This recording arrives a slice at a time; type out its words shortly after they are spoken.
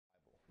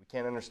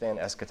Can't understand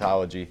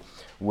eschatology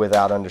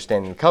without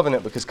understanding the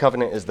covenant, because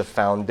covenant is the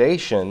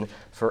foundation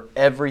for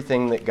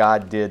everything that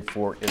God did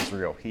for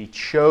Israel. He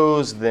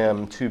chose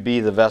them to be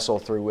the vessel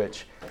through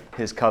which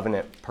his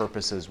covenant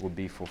purposes would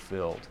be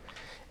fulfilled.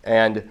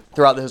 And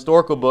throughout the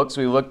historical books,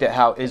 we looked at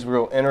how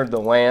Israel entered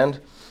the land.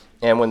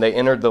 And when they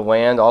entered the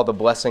land, all the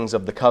blessings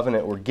of the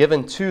covenant were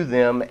given to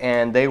them,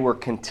 and they were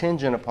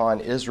contingent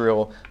upon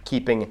Israel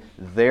keeping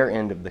their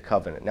end of the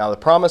covenant. Now, the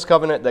promise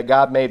covenant that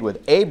God made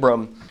with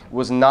Abram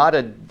was not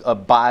a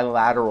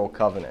bilateral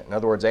covenant. In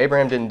other words,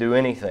 Abraham didn't do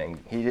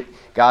anything.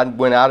 God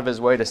went out of his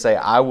way to say,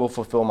 I will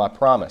fulfill my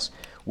promise,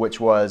 which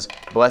was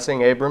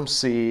blessing Abram's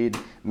seed,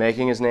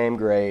 making his name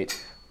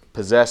great,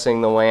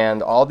 possessing the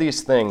land, all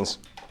these things.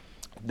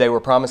 They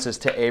were promises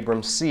to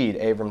Abram's seed,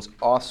 Abram's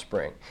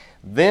offspring.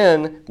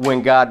 Then,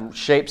 when God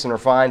shapes and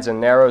refines and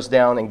narrows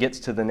down and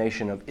gets to the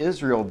nation of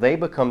Israel, they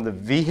become the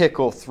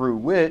vehicle through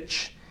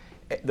which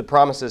the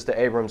promises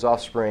to Abram's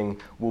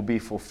offspring will be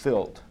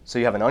fulfilled. So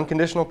you have an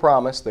unconditional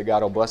promise that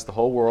God will bless the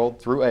whole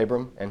world through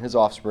Abram and his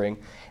offspring.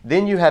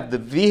 Then you have the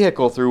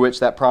vehicle through which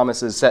that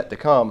promise is set to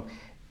come,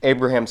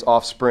 Abraham's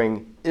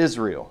offspring,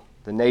 Israel,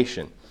 the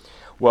nation.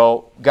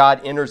 Well,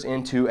 God enters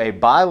into a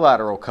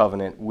bilateral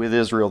covenant with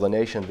Israel, the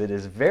nation, that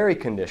is very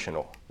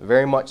conditional,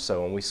 very much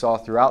so. And we saw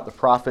throughout the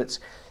prophets,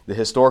 the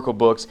historical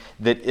books,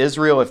 that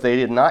Israel, if they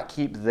did not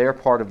keep their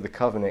part of the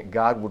covenant,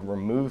 God would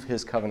remove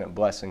his covenant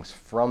blessings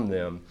from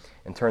them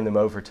and turn them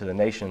over to the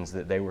nations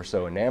that they were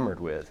so enamored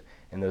with.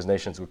 And those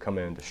nations would come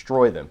in and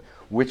destroy them,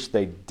 which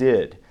they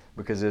did,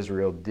 because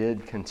Israel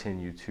did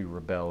continue to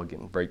rebel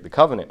and break the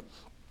covenant.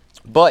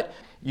 But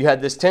you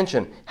had this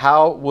tension.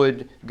 How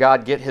would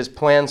God get his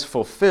plans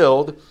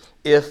fulfilled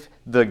if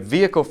the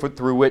vehicle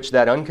through which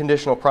that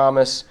unconditional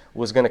promise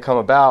was going to come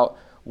about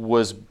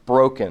was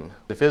broken?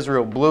 If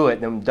Israel blew it,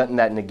 then doesn't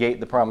that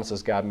negate the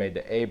promises God made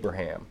to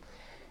Abraham?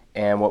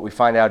 And what we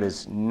find out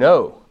is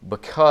no,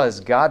 because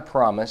God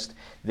promised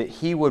that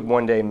he would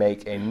one day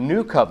make a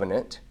new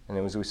covenant, and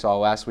as we saw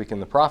last week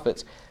in the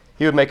prophets,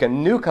 he would make a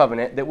new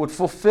covenant that would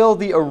fulfill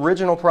the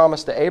original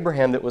promise to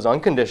Abraham that was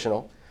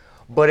unconditional,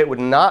 but it would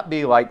not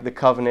be like the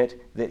covenant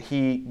that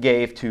he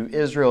gave to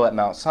Israel at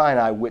Mount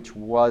Sinai, which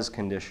was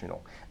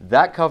conditional.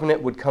 That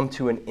covenant would come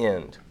to an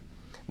end.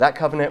 That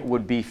covenant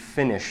would be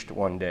finished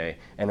one day.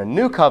 And a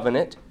new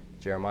covenant,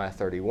 Jeremiah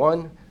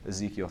 31,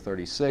 Ezekiel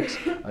 36,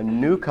 a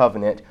new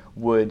covenant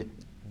would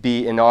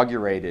be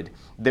inaugurated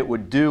that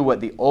would do what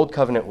the old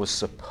covenant was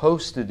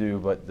supposed to do,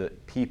 but the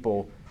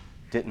people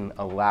didn't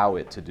allow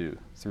it to do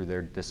through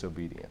their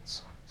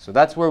disobedience. So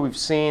that's where we've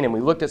seen, and we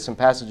looked at some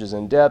passages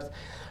in depth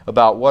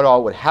about what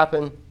all would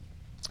happen.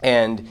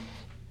 And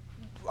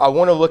I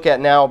want to look at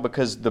now,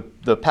 because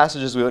the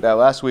passages we looked at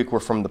last week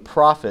were from the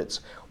prophets.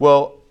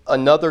 Well,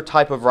 another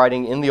type of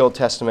writing in the Old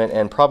Testament,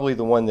 and probably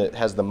the one that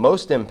has the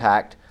most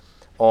impact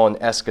on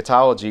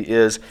eschatology,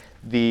 is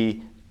the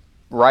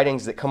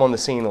writings that come on the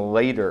scene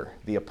later,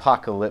 the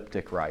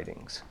apocalyptic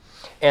writings.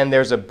 And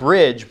there's a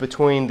bridge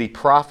between the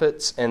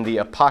prophets and the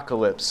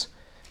apocalypse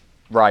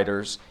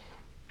writers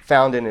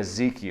found in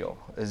Ezekiel.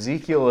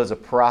 Ezekiel is a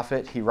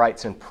prophet. He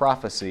writes in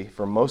prophecy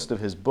for most of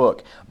his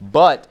book.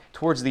 But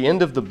towards the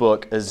end of the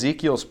book,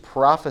 Ezekiel's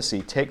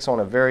prophecy takes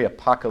on a very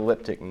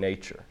apocalyptic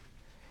nature.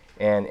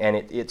 And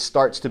it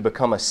starts to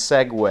become a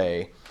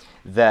segue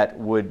that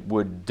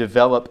would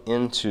develop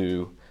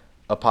into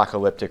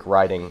apocalyptic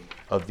writing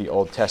of the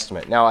Old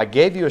Testament. Now, I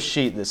gave you a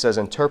sheet that says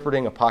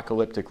Interpreting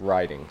Apocalyptic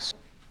Writings.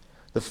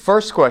 The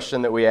first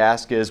question that we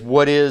ask is,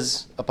 what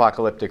is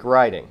apocalyptic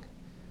writing?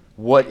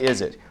 What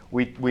is it?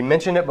 We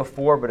mentioned it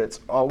before, but it's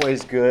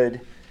always good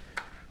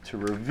to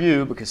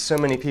review, because so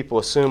many people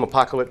assume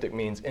apocalyptic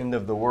means end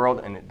of the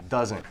world, and it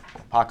doesn't.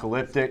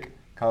 Apocalyptic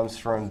comes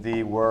from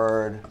the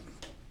word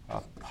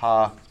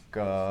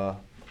apokalypsis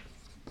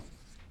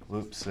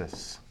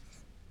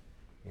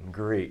in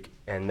Greek,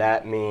 and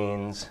that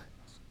means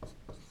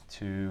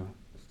to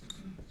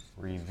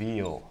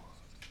reveal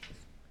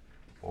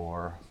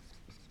or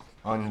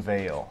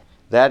unveil.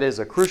 That is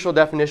a crucial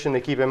definition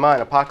to keep in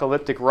mind.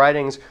 Apocalyptic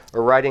writings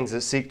are writings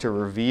that seek to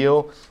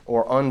reveal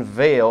or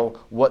unveil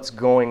what's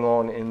going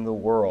on in the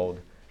world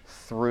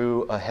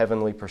through a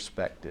heavenly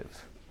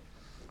perspective.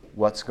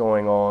 What's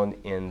going on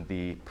in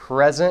the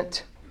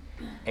present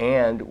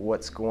and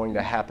what's going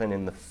to happen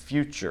in the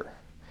future.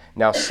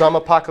 Now, some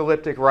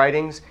apocalyptic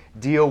writings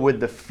deal with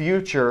the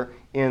future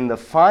in the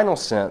final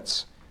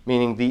sense,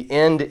 meaning the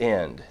end,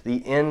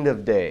 the end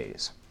of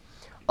days.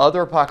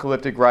 Other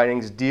apocalyptic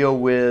writings deal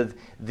with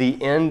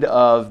the end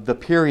of the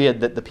period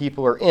that the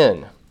people are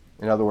in.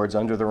 In other words,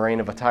 under the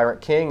reign of a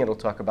tyrant king, it'll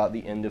talk about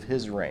the end of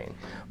his reign.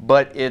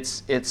 But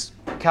it's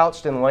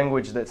couched in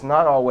language that's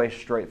not always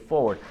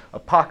straightforward.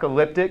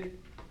 Apocalyptic,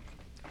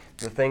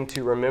 the thing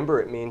to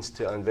remember, it means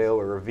to unveil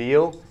or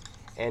reveal,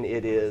 and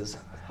it is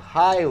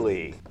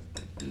highly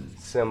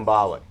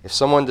symbolic. If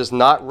someone does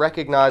not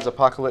recognize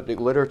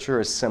apocalyptic literature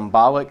as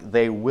symbolic,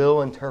 they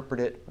will interpret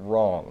it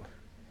wrong.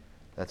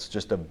 That's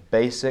just a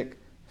basic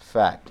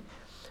fact,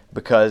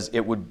 because it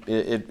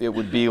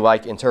would be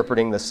like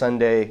interpreting the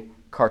Sunday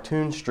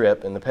cartoon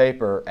strip in the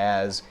paper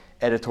as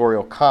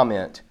editorial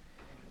comment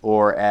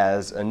or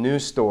as a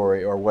news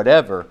story or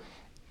whatever.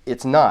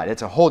 It's not.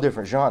 It's a whole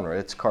different genre.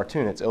 It's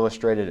cartoon. It's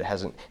illustrated. It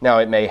hasn't. Now,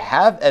 it may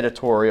have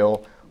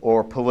editorial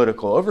or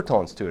political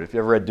overtones to it. If you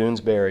ever read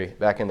Doonesbury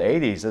back in the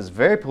 80s, it's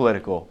very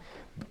political,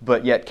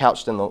 but yet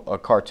couched in a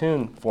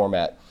cartoon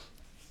format.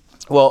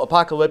 Well,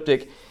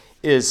 apocalyptic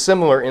is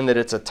similar in that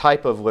it's a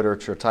type of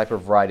literature, type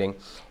of writing.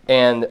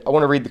 And I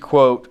want to read the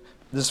quote.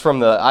 This is from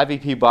the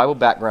IVP Bible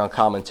Background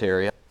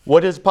Commentary.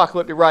 What is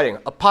apocalyptic writing?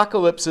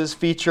 Apocalypses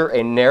feature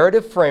a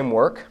narrative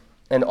framework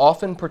and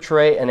often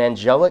portray an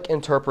angelic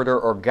interpreter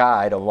or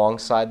guide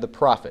alongside the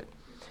prophet.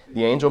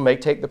 The angel may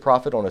take the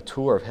prophet on a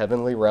tour of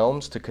heavenly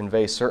realms to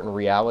convey certain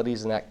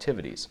realities and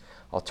activities.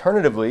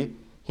 Alternatively,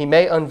 he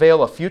may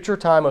unveil a future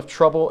time of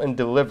trouble and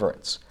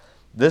deliverance.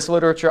 This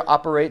literature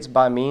operates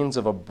by means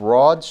of a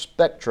broad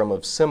spectrum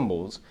of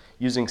symbols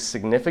using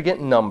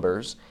significant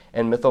numbers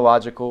and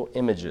mythological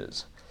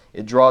images.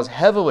 It draws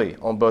heavily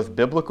on both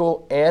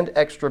biblical and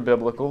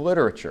extra-biblical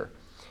literature.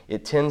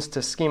 It tends to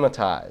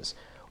schematize.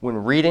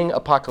 When reading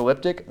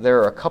apocalyptic, there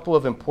are a couple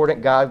of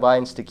important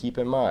guidelines to keep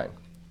in mind.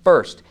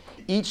 First,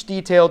 each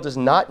detail does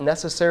not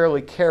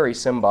necessarily carry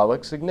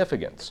symbolic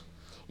significance.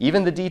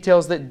 Even the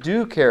details that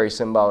do carry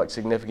symbolic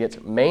significance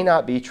may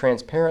not be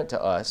transparent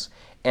to us,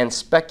 and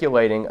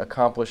speculating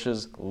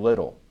accomplishes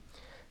little.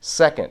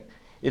 Second,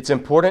 it's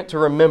important to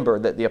remember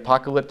that the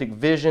apocalyptic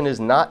vision is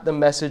not the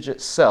message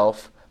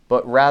itself,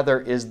 but rather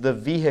is the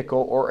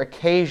vehicle or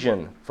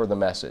occasion for the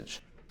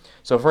message.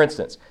 So for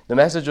instance, the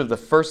message of the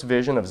first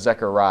vision of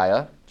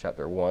Zechariah,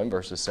 chapter 1,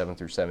 verses 7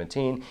 through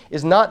 17,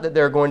 is not that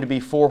there are going to be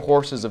 4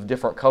 horses of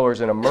different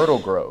colors in a myrtle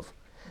grove.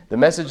 The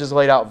message is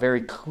laid out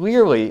very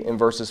clearly in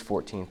verses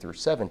 14 through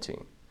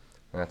 17.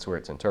 And that's where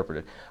it's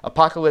interpreted.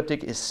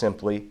 Apocalyptic is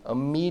simply a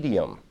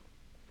medium.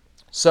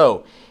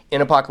 So,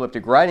 in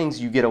apocalyptic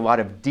writings, you get a lot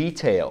of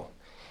detail.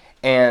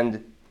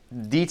 And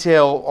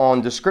detail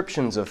on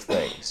descriptions of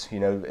things,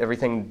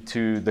 everything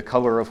to the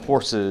color of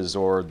horses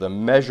or the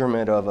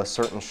measurement of a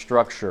certain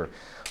structure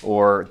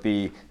or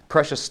the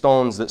precious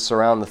stones that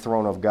surround the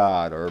throne of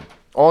God or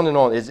on and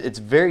on. It's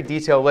very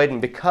detail laden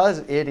because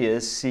it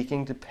is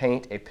seeking to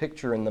paint a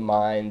picture in the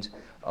mind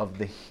of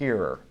the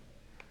hearer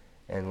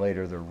and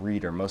later the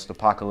reader. Most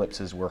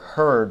apocalypses were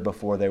heard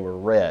before they were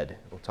read.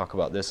 We'll talk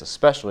about this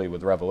especially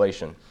with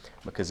Revelation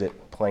because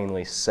it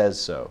plainly says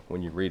so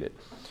when you read it.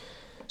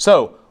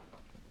 So,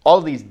 all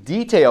of these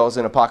details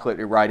in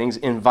apocalyptic writings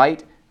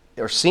invite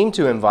or seem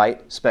to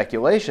invite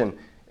speculation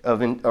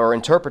or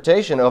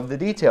interpretation of the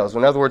details.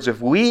 In other words, if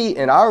we,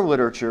 in our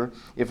literature,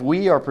 if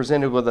we are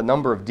presented with a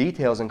number of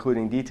details,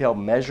 including detailed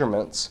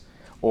measurements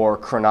or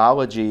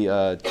chronology,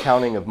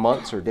 counting of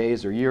months or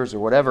days or years or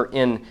whatever,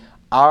 in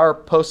our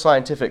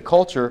post-scientific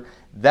culture,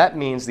 that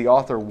means the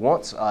author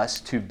wants us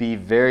to be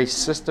very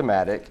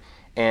systematic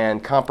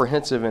and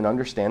comprehensive in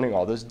understanding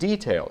all those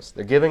details.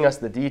 They're giving us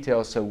the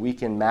details so we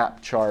can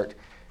map, chart,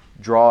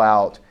 draw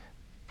out,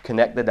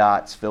 connect the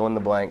dots, fill in the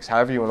blanks,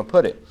 however you want to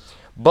put it.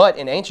 But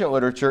in ancient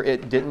literature,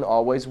 it didn't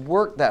always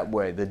work that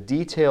way. The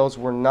details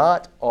were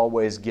not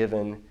always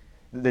given,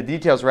 the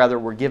details rather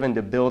were given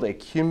to build a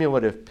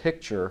cumulative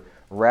picture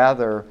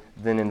rather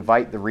than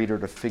invite the reader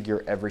to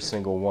figure every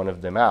single one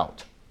of them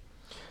out.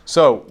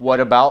 So, what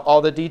about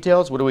all the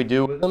details? What do we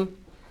do with them?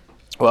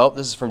 Well,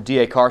 this is from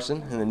D.A.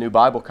 Carson in the New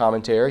Bible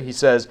Commentary. He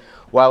says,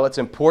 while it's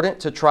important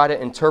to try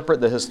to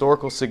interpret the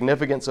historical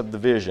significance of the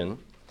vision,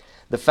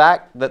 the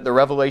fact that the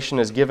revelation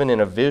is given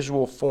in a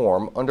visual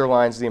form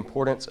underlines the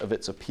importance of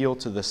its appeal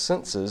to the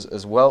senses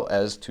as well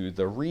as to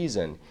the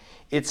reason.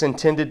 It's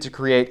intended to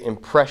create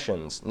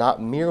impressions,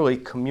 not merely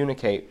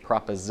communicate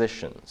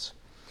propositions.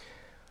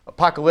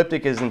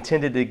 Apocalyptic is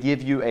intended to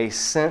give you a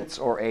sense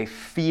or a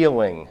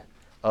feeling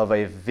of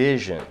a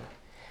vision.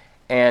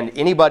 And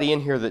anybody in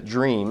here that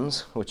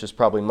dreams, which is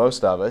probably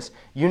most of us,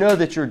 you know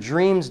that your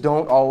dreams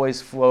don't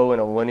always flow in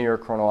a linear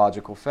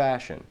chronological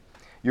fashion.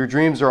 Your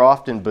dreams are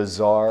often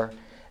bizarre.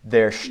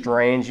 They're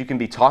strange. You can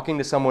be talking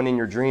to someone in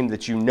your dream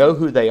that you know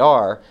who they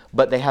are,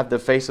 but they have the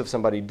face of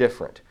somebody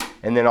different.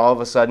 And then all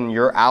of a sudden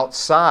you're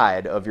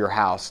outside of your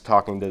house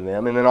talking to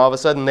them, and then all of a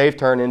sudden they've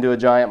turned into a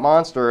giant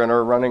monster and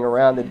are running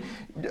around. And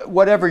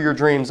whatever your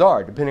dreams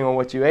are, depending on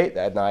what you ate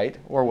that night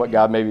or what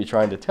God may be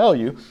trying to tell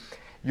you,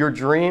 your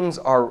dreams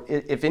are,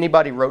 if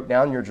anybody wrote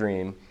down your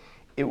dream,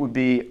 it would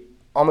be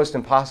almost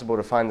impossible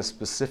to find the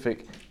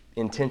specific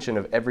intention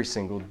of every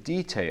single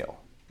detail.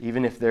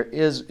 Even if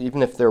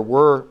there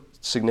were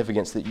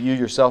significance that you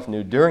yourself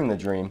knew during the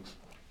dream,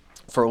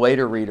 for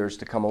later readers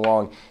to come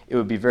along, it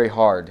would be very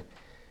hard,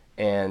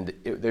 and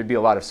there'd be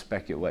a lot of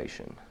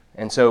speculation.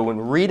 And so when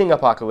reading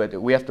Apocalyptic,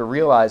 we have to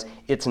realize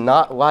it's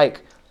not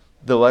like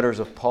the letters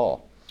of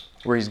Paul,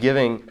 where he's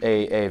giving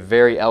a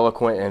very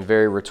eloquent and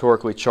very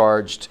rhetorically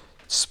charged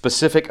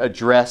specific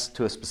address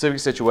to a specific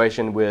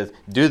situation with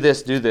do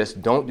this,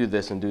 don't do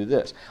this, and do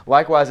this.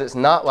 Likewise, it's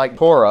not like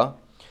Torah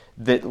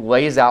that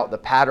lays out the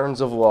patterns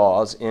of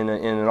laws in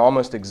an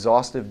almost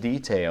exhaustive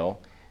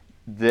detail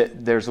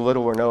that there's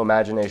little or no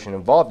imagination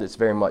involved. It's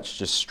very much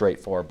just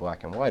straightforward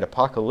black and white.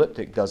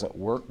 Apocalyptic doesn't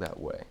work that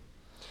way.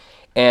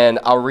 And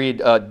I'll read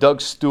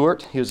Doug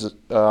Stewart. He was,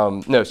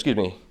 no, excuse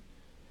me.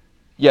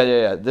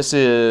 Yeah. This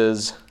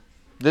is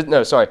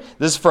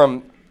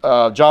from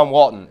John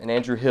Walton and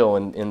Andrew Hill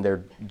in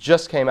their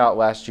just came out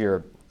last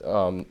year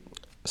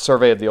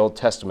survey of the Old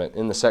Testament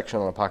in the section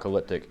on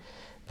apocalyptic.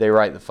 They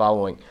write the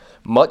following: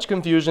 much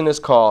confusion is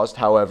caused,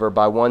 however,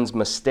 by one's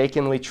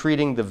mistakenly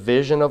treating the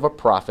vision of a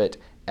prophet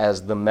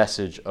as the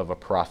message of a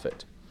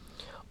prophet.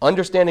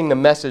 Understanding the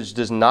message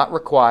does not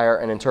require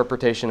an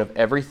interpretation of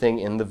everything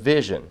in the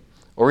vision,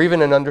 or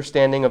even an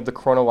understanding of the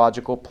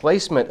chronological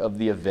placement of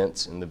the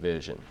events in the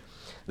vision.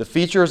 The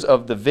features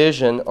of the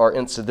vision are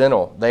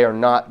incidental. They are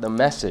not the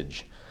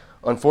message.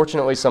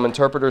 Unfortunately, some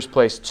interpreters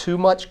place too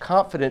much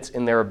confidence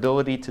in their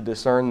ability to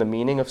discern the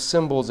meaning of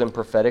symbols in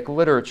prophetic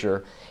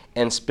literature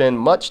and spend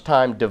much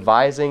time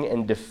devising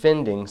and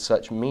defending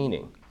such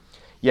meaning.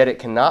 Yet it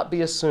cannot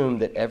be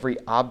assumed that every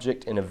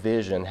object in a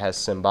vision has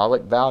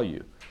symbolic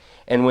value.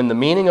 And when the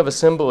meaning of a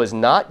symbol is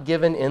not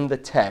given in the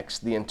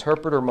text, the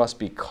interpreter must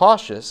be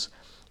cautious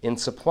in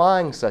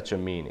supplying such a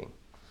meaning.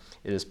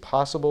 It is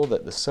possible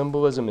that the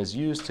symbolism is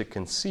used to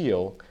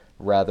conceal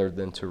rather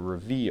than to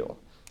reveal.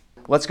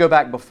 Let's go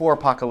back before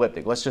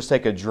apocalyptic. Let's just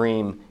take a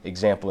dream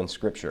example in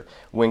Scripture.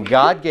 When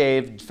God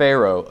gave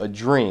Pharaoh a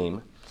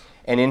dream,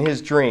 and in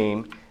his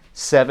dream,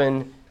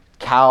 7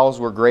 cows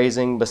were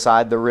grazing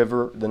beside the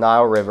river, the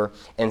Nile River,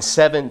 and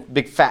 7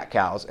 big fat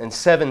cows, and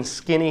 7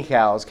 skinny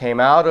cows came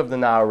out of the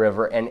Nile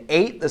River and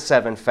ate the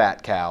 7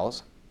 fat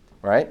cows,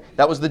 right?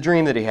 That was the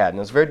dream that he had, and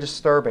it was very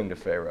disturbing to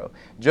Pharaoh.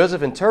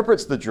 Joseph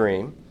interprets the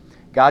dream.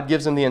 God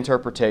gives him the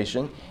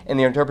interpretation, and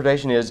the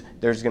interpretation is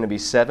there's going to be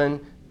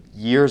 7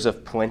 years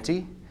of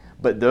plenty,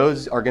 but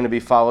those are going to be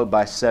followed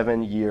by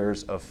 7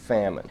 years of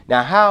famine.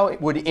 Now, how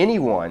would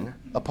anyone,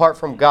 apart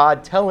from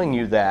God telling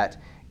you that,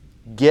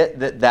 get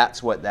that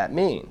that's what that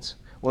means?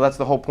 Well, that's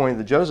the whole point of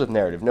the Joseph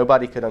narrative.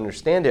 Nobody could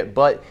understand it,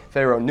 but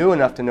Pharaoh knew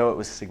enough to know it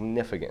was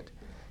significant.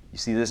 You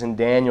see this in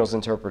Daniel's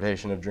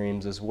interpretation of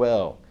dreams as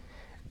well.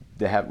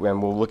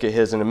 And we'll look at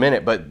his in a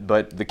minute,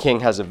 but the king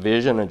has a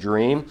vision, a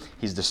dream.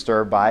 He's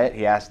disturbed by it.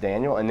 He asks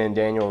Daniel, and then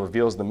Daniel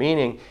reveals the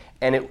meaning.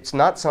 And it's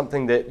not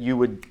something that you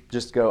would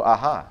just go,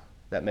 aha,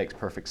 that makes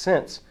perfect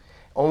sense.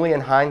 Only in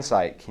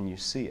hindsight can you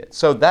see it.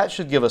 So that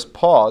should give us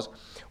pause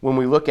when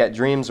we look at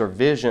dreams or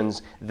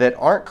visions that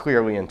aren't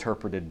clearly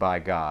interpreted by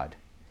God,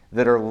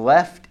 that are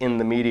left in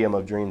the medium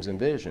of dreams and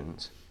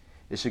visions.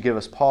 It should give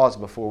us pause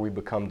before we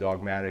become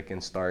dogmatic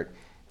and start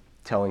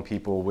telling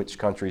people which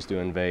countries to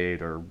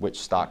invade or which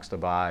stocks to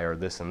buy or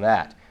this and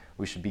that.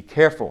 We should be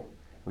careful.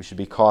 We should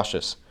be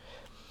cautious.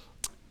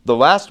 The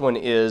last one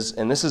is,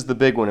 and this is the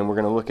big one, and we're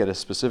going to look at a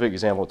specific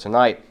example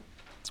tonight,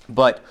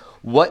 but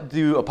what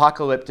do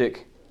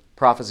apocalyptic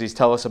prophecies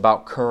tell us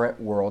about current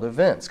world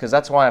events? Because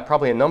that's why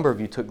probably a number of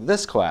you took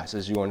this class,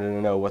 is you wanted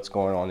to know what's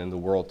going on in the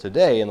world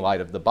today in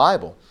light of the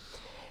Bible.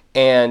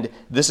 And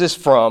this is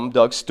from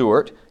Doug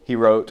Stewart. He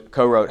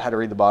co-wrote How to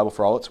Read the Bible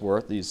for All It's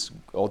Worth. He's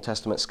an Old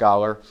Testament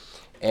scholar.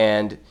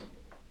 And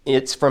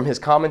it's from his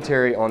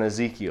commentary on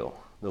Ezekiel,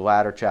 the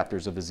latter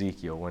chapters of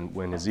Ezekiel,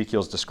 when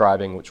Ezekiel's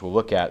describing, which we'll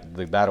look at,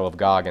 the battle of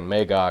Gog and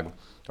Magog,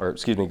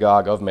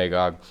 Gog of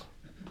Magog.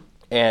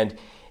 And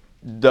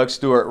Doug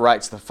Stewart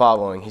writes the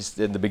following. He's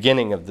in the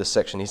beginning of this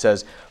section. He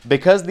says,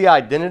 because the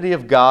identity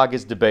of Gog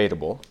is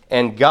debatable,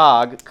 and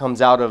Gog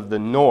comes out of the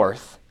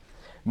north,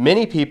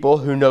 many people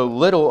who know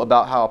little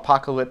about how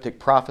apocalyptic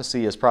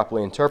prophecy is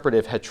properly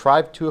interpreted have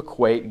tried to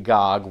equate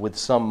Gog with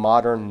some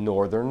modern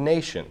northern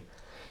nation.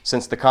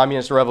 Since the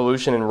Communist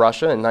Revolution in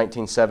Russia in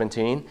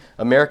 1917,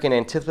 American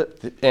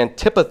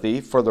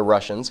antipathy for the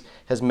Russians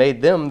has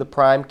made them the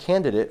prime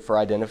candidate for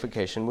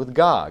identification with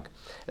Gog,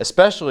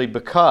 especially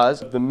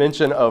because of the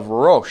mention of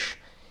Rosh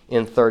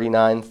in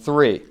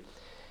 39:3.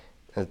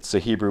 It's a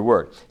Hebrew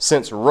word.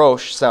 Since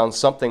Rosh sounds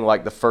something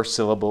like the first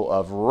syllable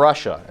of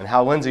Russia, and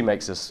Hal Lindsey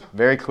makes this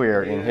very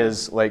clear in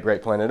his late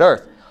Great Planet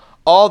Earth.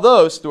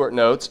 Although, Stewart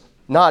notes,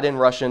 not in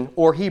Russian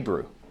or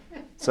Hebrew.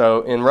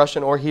 So in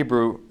Russian or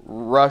Hebrew,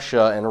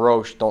 Russia and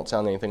Rosh don't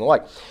sound anything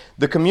alike.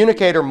 The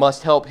communicator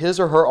must help his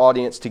or her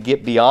audience to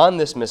get beyond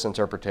this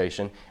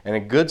misinterpretation, and a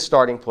good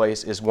starting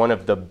place is one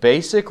of the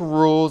basic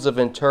rules of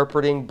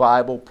interpreting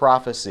Bible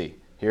prophecy.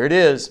 Here it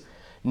is.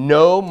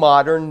 No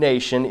modern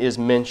nation is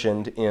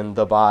mentioned in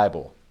the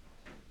Bible.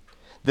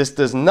 This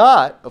does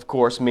not, of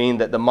course, mean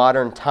that the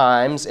modern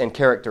times and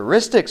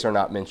characteristics are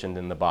not mentioned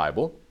in the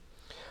Bible,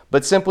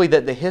 but simply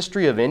that the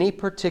history of any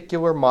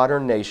particular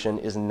modern nation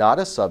is not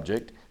a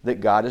subject that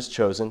God has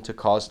chosen to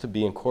cause to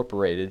be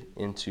incorporated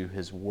into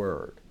His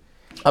Word.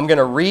 I'm going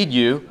to read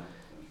you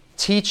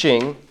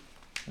teaching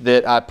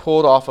that I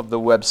pulled off of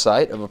the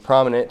website of a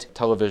prominent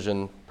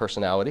television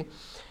personality.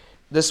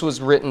 This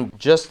was written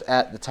just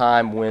at the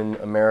time when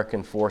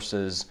American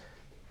forces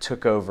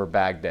took over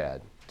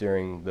Baghdad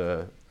during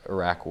the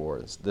Iraq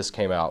Wars. This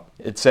came out.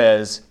 It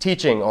says,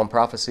 Teaching on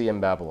Prophecy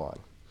in Babylon.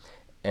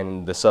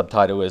 And the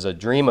subtitle is, A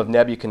Dream of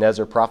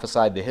Nebuchadnezzar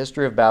Prophesied the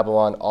History of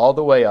Babylon all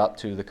the way up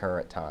to the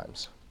current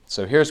times.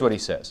 So here's what he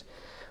says.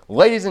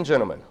 Ladies and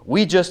gentlemen,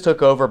 we just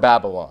took over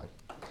Babylon.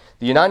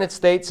 The United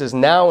States is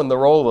now in the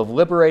role of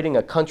liberating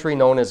a country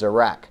known as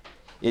Iraq.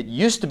 It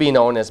used to be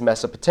known as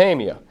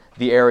Mesopotamia,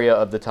 the area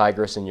of the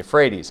Tigris and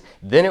Euphrates.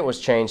 Then it was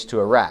changed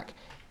to Iraq,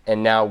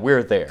 and now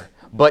we're there.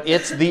 But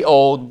it's the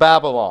old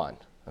Babylon.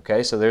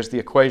 Okay, so there's the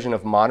equation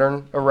of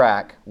modern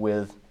Iraq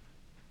with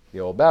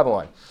the old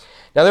Babylon.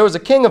 Now there was a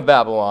king of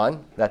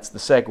Babylon, that's the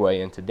segue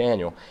into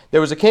Daniel.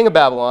 There was a king of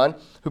Babylon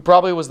who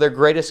probably was their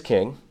greatest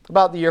king,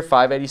 about the year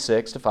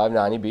 586 to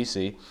 590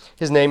 BC.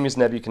 His name was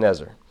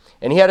Nebuchadnezzar.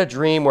 And he had a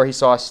dream where he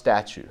saw a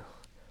statue.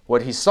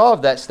 What he saw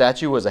of that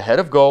statue was a head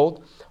of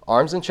gold,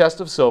 arms and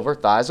chest of silver,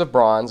 thighs of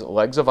bronze,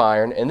 legs of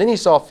iron, and then he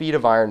saw feet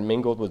of iron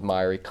mingled with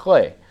miry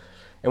clay.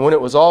 And when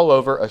it was all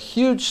over, a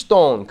huge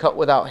stone cut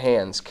without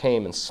hands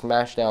came and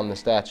smashed down the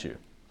statue.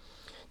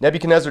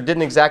 Nebuchadnezzar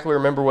didn't exactly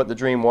remember what the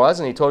dream was,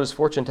 and he told his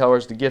fortune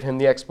tellers to give him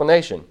the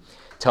explanation.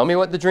 Tell me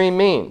what the dream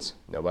means.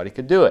 Nobody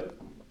could do it.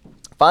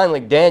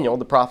 Finally, Daniel,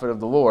 the prophet of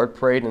the Lord,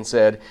 prayed and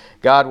said,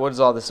 God, what is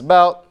all this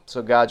about?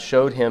 So God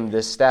showed him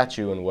this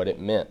statue and what it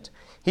meant.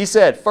 He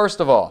said, first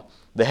of all,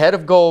 the head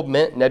of gold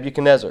meant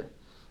Nebuchadnezzar.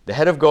 The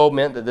head of gold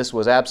meant that this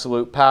was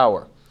absolute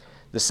power.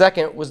 The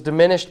second was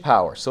diminished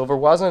power. Silver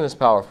wasn't as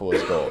powerful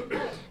as gold.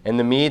 And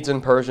the Medes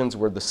and Persians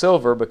were the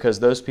silver because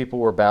those people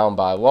were bound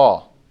by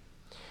law.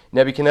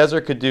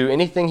 Nebuchadnezzar could do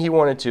anything he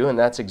wanted to, and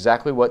that's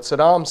exactly what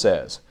Saddam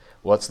says.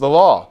 What's the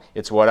law?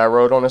 It's what I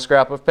wrote on a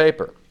scrap of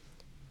paper.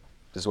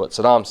 This is what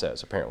Saddam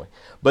says, apparently.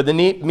 But the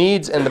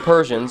Medes and the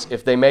Persians,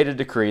 if they made a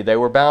decree, they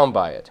were bound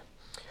by it.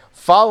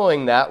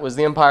 Following that was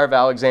the empire of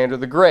Alexander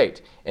the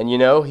Great. And you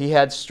know, he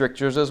had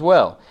strictures as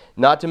well.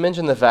 Not to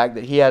mention the fact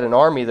that he had an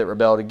army that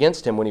rebelled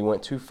against him when he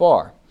went too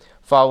far.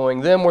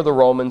 Following them were the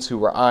Romans, who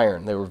were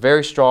iron. They were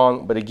very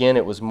strong, but again,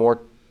 it was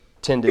more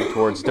tended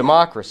towards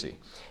democracy.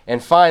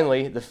 And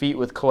finally, the feet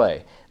with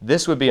clay.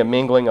 This would be a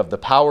mingling of the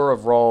power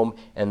of Rome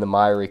and the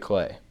miry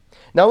clay.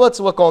 Now let's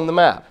look on the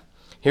map.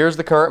 Here's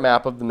the current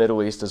map of the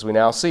Middle East as we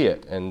now see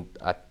it. And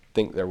I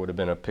think there would have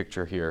been a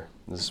picture here.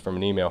 This is from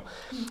an email.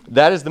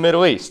 That is the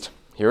Middle East.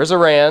 Here is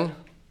Iran,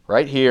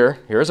 right here.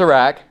 Here's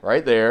Iraq,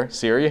 right there.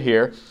 Syria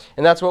here.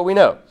 And that's what we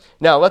know.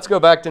 Now let's go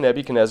back to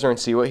Nebuchadnezzar and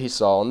see what he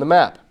saw on the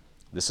map.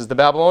 This is the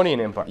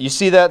Babylonian Empire. You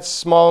see that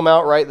small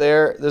amount right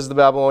there? This is the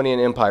Babylonian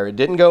Empire. It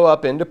didn't go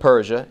up into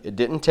Persia. It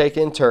didn't take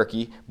in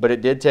Turkey, but it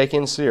did take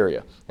in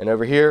Syria. And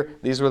over here,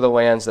 these were the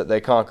lands that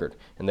they conquered.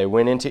 And they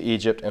went into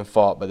Egypt and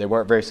fought, but they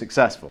weren't very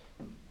successful.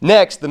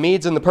 Next, the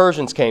Medes and the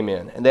Persians came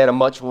in, and they had a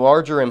much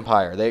larger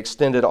empire. They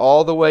extended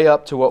all the way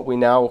up to what we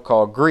now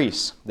call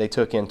Greece. They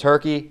took in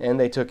Turkey, and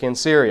they took in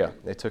Syria.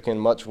 They took in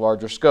much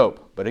larger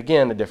scope, but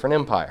again, a different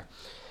empire.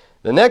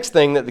 The next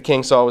thing that the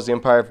king saw was the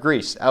Empire of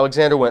Greece.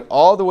 Alexander went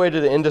all the way to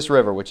the Indus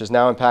River, which is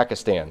now in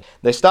Pakistan.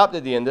 They stopped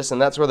at the Indus,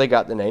 and that's where they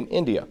got the name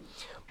India.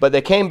 But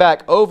they came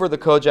back over the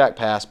Kojak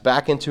Pass,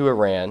 back into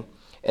Iran,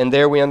 and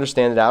there we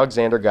understand that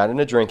Alexander got in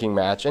a drinking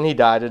match, and he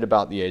died at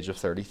about the age of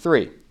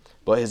 33.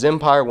 But his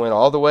empire went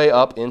all the way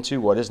up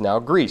into what is now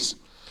Greece.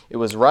 It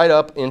was right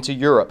up into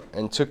Europe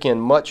and took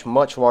in much,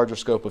 much larger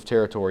scope of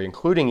territory,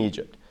 including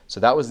Egypt. So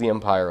that was the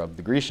empire of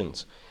the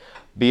Grecians.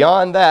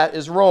 Beyond that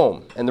is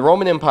Rome. And the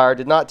Roman Empire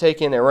did not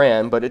take in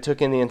Iran, but it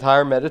took in the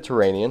entire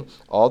Mediterranean,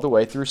 all the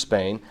way through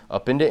Spain,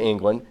 up into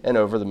England, and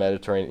over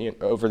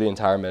the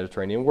entire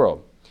Mediterranean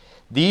world.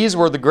 These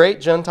were the great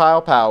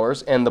Gentile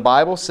powers, and the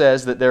Bible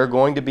says that there are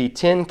going to be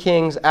 10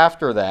 kings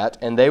after that,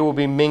 and they will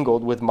be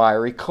mingled with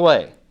miry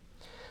clay.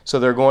 So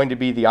they're going to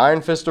be the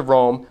iron fist of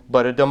Rome,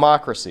 but a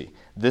democracy.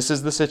 This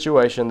is the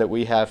situation that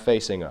we have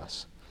facing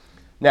us.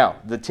 Now,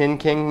 the 10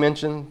 king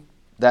mentioned,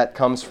 that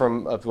comes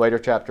from a later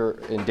chapter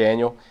in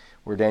Daniel,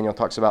 where Daniel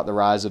talks about the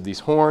rise of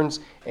these horns,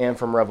 and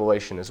from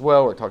Revelation as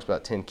well, where it talks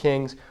about 10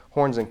 kings.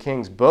 Horns and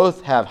kings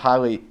both have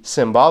highly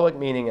symbolic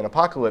meaning in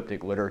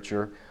apocalyptic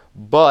literature,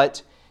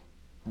 but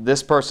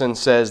this person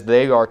says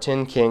they are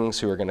 10 kings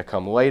who are going to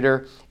come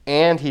later,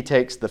 and he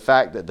takes the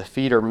fact that the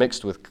feet are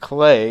mixed with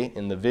clay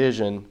in the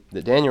vision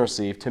that Daniel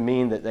received to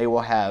mean that they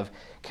will have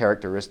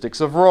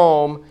characteristics of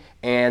Rome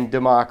and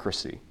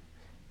democracy.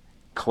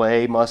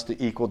 Clay must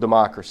equal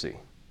democracy.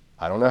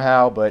 I don't know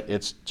how, but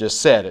it's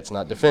just said. It's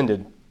not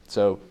defended.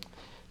 So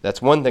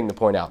that's one thing to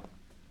point out.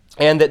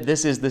 And that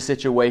this is the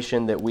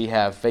situation that we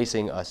have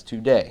facing us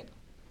today.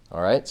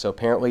 All right? So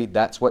apparently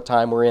that's what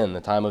time we're in,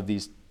 the time of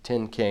these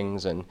 10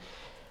 kings and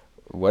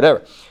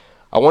whatever.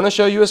 I want to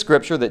show you a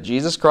scripture that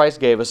Jesus Christ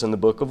gave us in the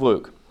book of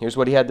Luke. Here's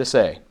what he had to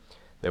say.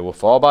 They will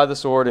fall by the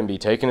sword and be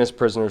taken as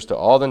prisoners to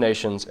all the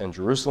nations, and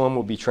Jerusalem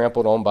will be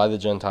trampled on by the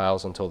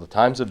Gentiles until the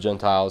times of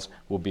Gentiles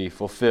will be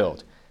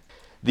fulfilled.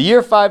 The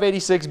year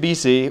 586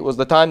 BC was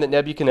the time that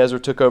Nebuchadnezzar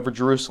took over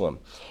Jerusalem.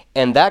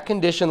 And that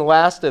condition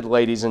lasted,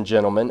 ladies and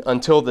gentlemen,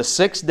 until the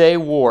 6-day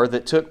war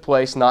that took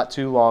place not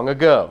too long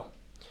ago.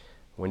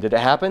 When did it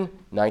happen?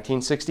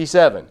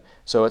 1967.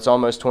 So it's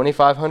almost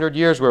 2,500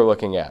 years we're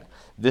looking at.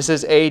 This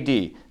is AD.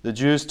 The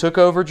Jews took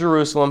over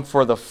Jerusalem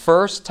for the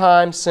first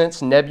time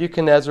since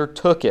Nebuchadnezzar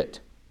took it.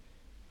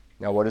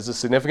 Now, what is the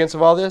significance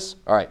of all this?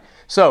 All right.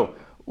 So,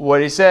 what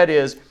he said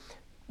is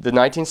the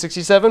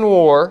 1967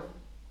 war,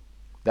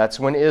 that's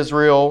when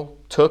Israel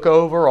took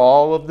over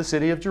all of the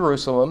city of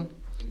Jerusalem.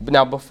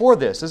 Now, before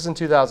this is in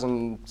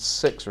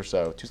 2006 or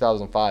so,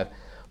 2005.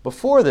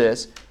 Before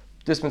this,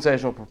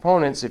 dispensational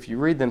proponents, if you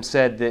read them,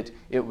 said that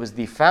it was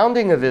the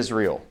founding of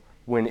Israel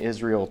when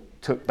Israel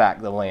took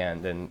back the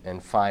land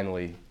and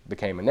finally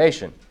became a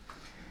nation.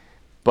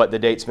 But the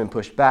date's been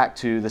pushed back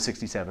to the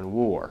 67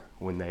 war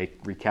when they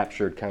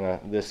recaptured kind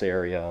of this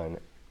area.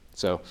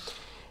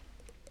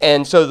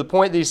 And so the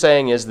point that he's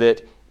saying is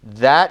that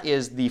that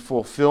is the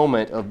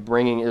fulfillment of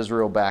bringing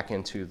Israel back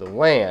into the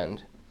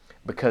land,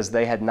 because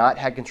they had not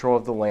had control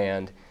of the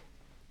land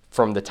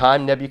from the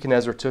time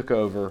Nebuchadnezzar took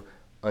over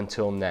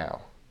until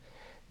now.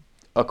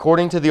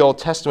 According to the Old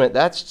Testament,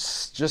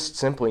 that's just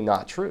simply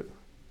not true.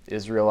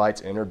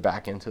 Israelites entered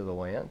back into the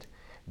land.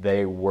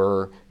 They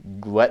were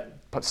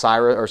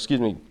Cyrus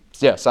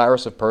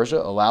of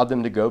Persia allowed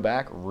them to go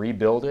back,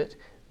 rebuild it.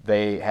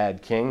 They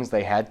had kings,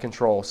 they had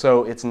control.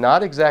 So it's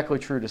not exactly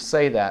true to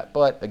say that,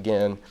 but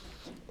again,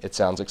 it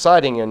sounds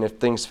exciting, and if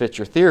things fit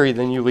your theory,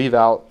 then you leave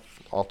out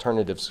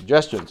alternative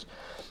suggestions.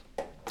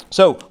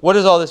 So what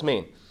does all this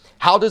mean?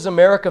 How does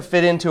America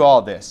fit into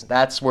all this?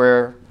 That's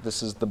where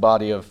this is the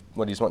body of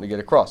what he's wanting to get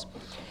across.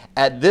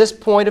 At this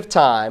point of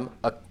time,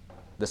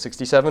 the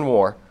 67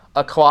 war,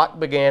 a clock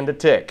began to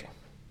tick.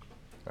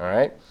 All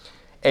right?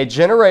 A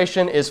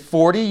generation is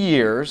 40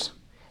 years,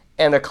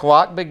 and a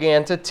clock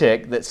began to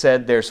tick that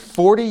said there's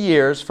 40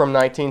 years from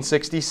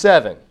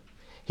 1967.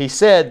 He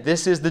said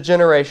this is the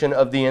generation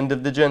of the end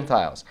of the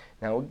Gentiles.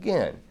 Now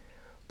again,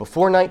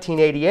 before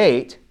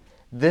 1988,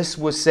 this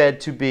was said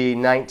to be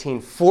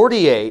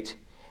 1948.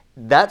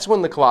 That's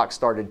when the clock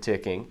started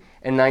ticking,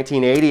 and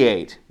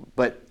 1988,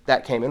 but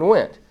that came and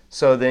went.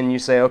 So then you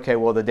say, okay,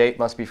 well, the date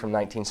must be from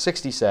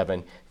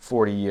 1967,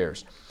 40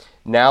 years.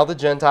 Now the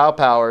Gentile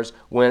powers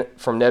went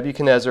from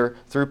Nebuchadnezzar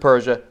through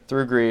Persia,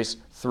 through Greece,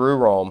 through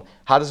Rome.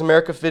 How does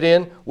America fit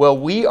in? Well,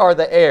 we are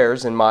the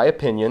heirs, in my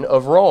opinion,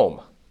 of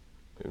Rome.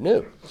 Who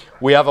knew?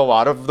 We have a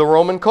lot of the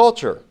Roman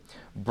culture.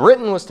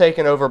 Britain was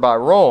taken over by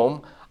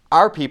Rome.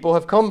 Our people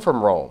have come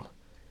from Rome.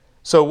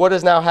 So what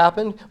has now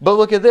happened? But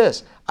look at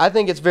this. I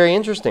think it's very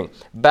interesting.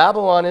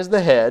 Babylon is the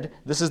head.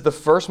 This is the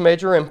first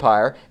major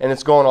empire, and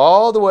it's going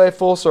all the way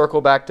full circle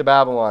back to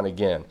Babylon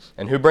again.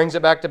 And who brings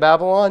it back to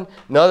Babylon?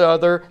 None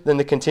other than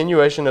the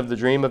continuation of the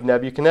dream of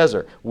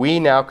Nebuchadnezzar. We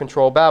now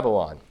control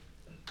Babylon.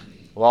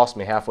 Lost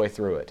me halfway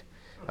through it.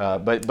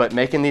 But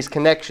making these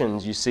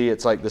connections, you see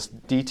it's like this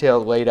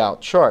detailed laid out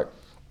chart.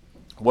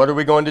 What are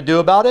we going to do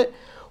about it?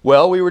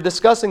 Well, we were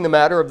discussing the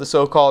matter of the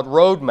so-called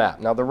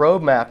roadmap. Now, the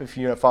roadmap, if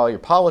you follow your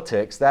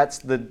politics, that's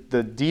the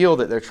deal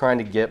that they're trying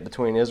to get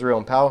between Israel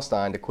and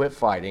Palestine to quit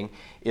fighting.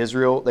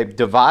 Israel, they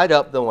divide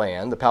up the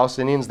land. The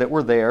Palestinians that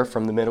were there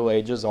from the Middle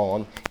Ages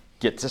on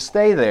get to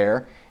stay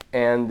there,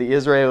 and the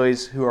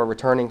Israelis who are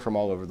returning from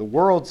all over the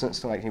world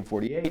since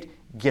 1948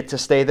 get to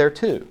stay there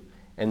too.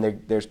 And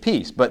there's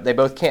peace. But they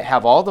both can't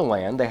have all the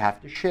land. They have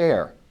to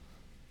share.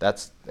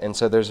 And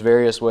so there's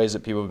various ways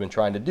that people have been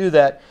trying to do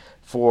that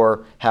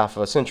for half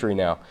a century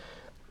now.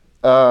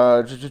 We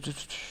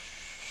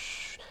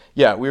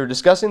were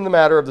discussing the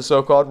matter of the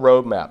so-called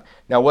roadmap.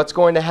 Now, what's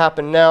going to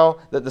happen now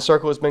that the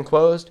circle has been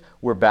closed?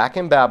 We're back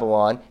in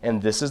Babylon,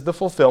 and this is the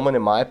fulfillment,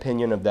 in my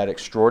opinion, of that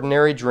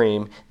extraordinary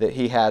dream that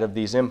he had of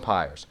these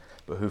empires.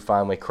 But who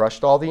finally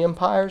crushed all the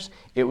empires?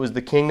 It was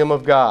the kingdom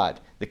of God.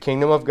 The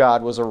kingdom of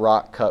God was a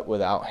rock cut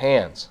without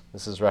hands.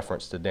 This is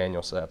reference to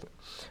Daniel 7,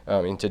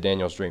 into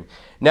Daniel's dream.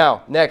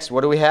 Now, next,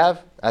 what do we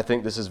have? I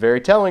think this is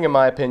very telling in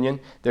my opinion.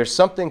 There's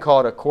something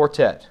called a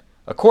quartet.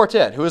 A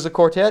quartet. Who is a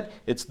quartet?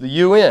 It's the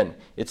UN.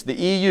 It's the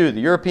EU,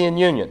 the European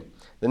Union.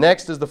 The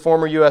next is the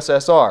former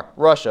USSR,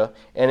 Russia,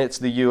 and it's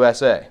the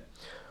USA.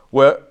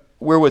 We're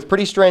with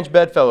pretty strange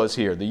bedfellows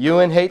here. The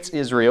UN hates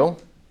Israel.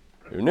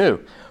 Who knew?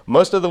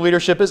 Most of the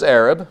leadership is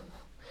Arab.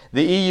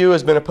 The EU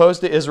has been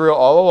opposed to Israel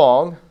all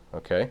along.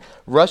 Okay.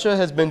 Russia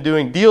has been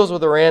doing deals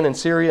with Iran and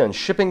Syria and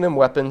shipping them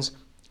weapons,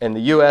 and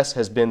the U.S.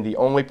 has been the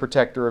only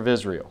protector of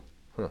Israel.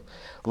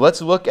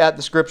 Let's look at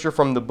the scripture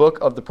from the book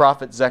of the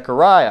prophet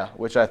Zechariah,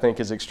 which I think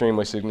is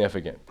extremely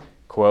significant.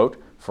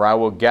 Quote, "For I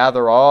will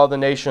gather all the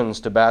nations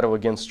to battle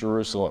against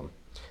Jerusalem.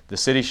 The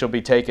city shall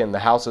be taken, the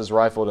houses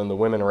rifled, and the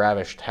women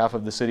ravished. Half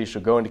of the city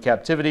shall go into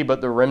captivity, but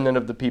the remnant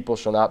of the people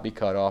shall not be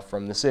cut off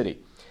from the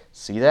city."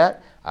 See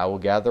that? I will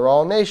gather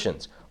all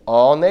nations.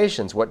 All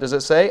nations. What does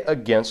it say?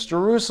 Against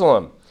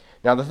Jerusalem.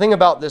 Now, the thing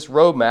about this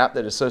roadmap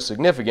that is so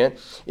significant,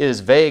 it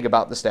is vague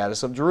about the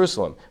status of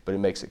Jerusalem, but it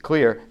makes it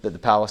clear that the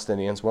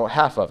Palestinians want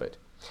half of it.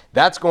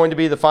 That's going to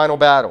be the final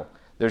battle.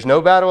 There's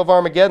no battle of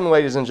Armageddon,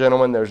 ladies and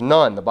gentlemen. There's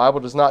none. The Bible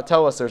does not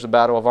tell us there's a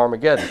battle of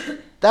Armageddon.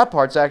 That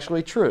part's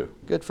actually true.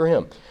 Good for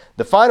him.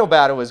 The final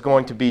battle is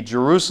going to be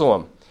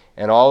Jerusalem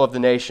and all of the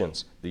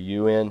nations, the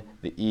UN,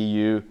 the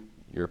EU,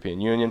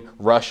 European Union,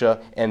 Russia,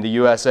 and the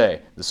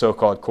USA, the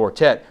so-called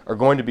quartet, are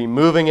going to be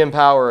moving in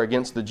power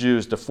against the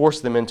Jews to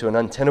force them into an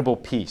untenable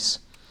peace.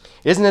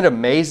 Isn't it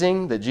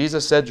amazing that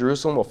Jesus said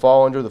Jerusalem will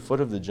fall under the foot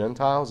of the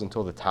Gentiles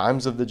until the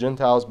times of the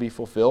Gentiles be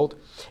fulfilled?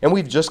 And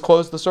we've just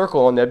closed the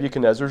circle on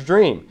Nebuchadnezzar's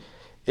dream.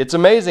 It's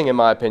amazing, in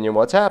my opinion,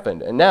 what's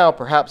happened. And now,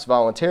 perhaps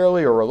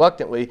voluntarily or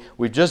reluctantly,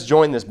 we've just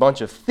joined this bunch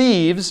of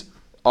thieves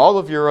all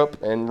of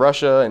Europe and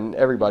Russia and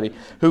everybody,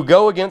 who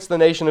go against the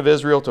nation of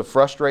Israel to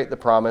frustrate the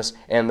promise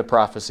and the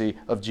prophecy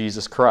of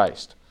Jesus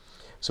Christ.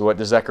 So what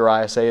does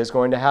Zechariah say is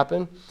going to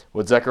happen?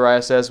 What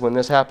Zechariah says when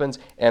this happens,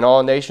 and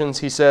all nations,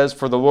 he says,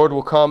 for the Lord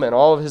will come and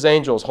all of his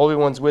angels, holy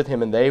ones with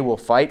him, and they will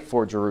fight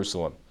for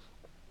Jerusalem.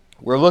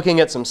 We're looking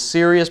at some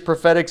serious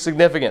prophetic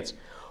significance.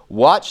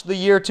 Watch the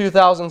year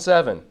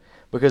 2007,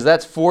 because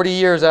that's 40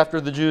 years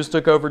after the Jews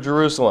took over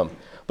Jerusalem.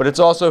 But it's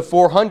also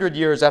 400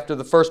 years after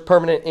the first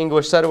permanent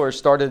English settlers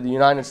started the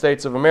United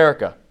States of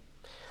America.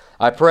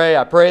 I pray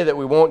that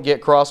we won't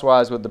get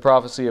crosswise with the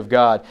prophecy of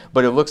God,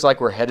 but it looks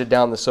like we're headed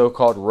down the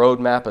so-called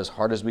roadmap as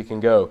hard as we can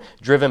go,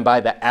 driven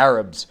by the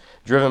Arabs,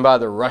 driven by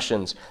the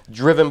Russians,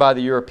 driven by the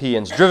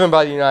Europeans, driven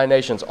by the United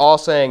Nations, all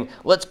saying,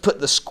 let's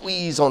put the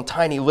squeeze on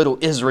tiny little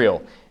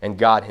Israel, and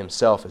God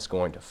himself is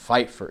going to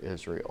fight for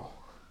Israel.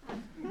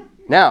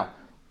 Now,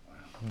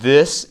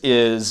 this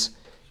is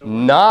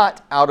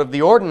not out of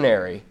the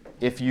ordinary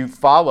if you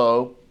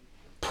follow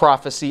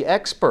prophecy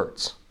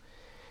experts.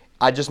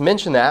 I just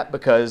mentioned that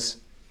because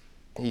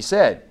he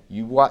said,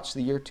 you watch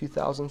the year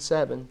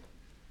 2007.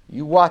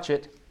 You watch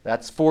it.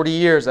 That's 40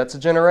 years. That's a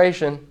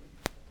generation.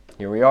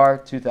 Here we are,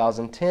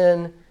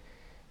 2010.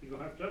 You're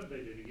going to have to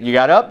update it again. You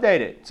got to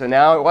update it. So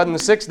now it wasn't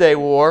the 6-day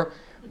war.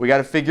 We got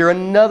to figure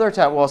another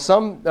time. Well,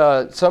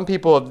 some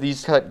people of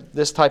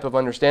this type of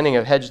understanding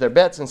have hedged their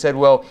bets and said,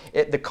 well,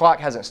 the clock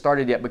hasn't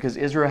started yet because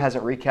Israel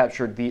hasn't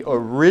recaptured the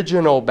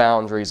original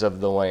boundaries of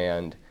the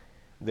land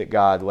that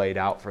God laid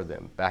out for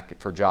them, back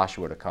for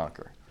Joshua to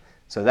conquer.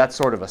 So that's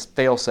sort of a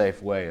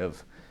fail-safe way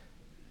of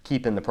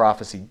keeping the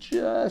prophecy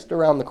just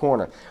around the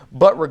corner.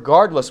 But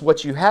regardless,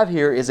 what you have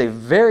here is a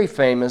very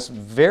famous,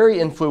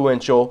 very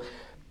influential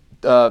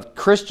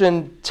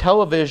Christian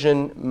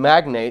television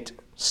magnate,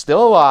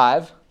 still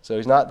alive, so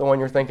he's not the one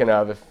you're thinking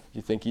of if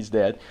you think he's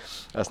dead.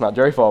 That's not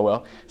Jerry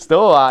Falwell.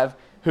 Still alive,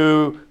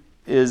 who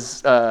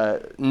is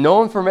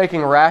known for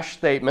making rash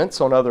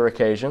statements on other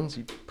occasions.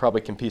 You probably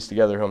can piece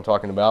together who I'm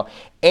talking about.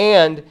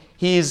 And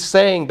he's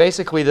saying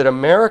basically that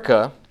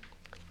America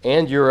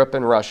and Europe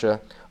and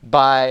Russia,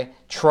 by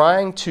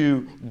trying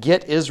to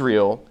get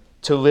Israel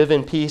to live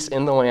in peace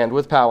in the land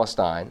with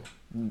Palestine,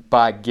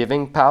 by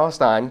giving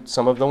Palestine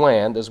some of the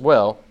land as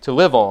well to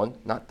live on,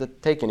 not to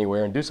take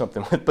anywhere and do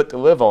something with, but to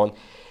live on,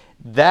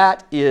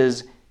 that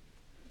is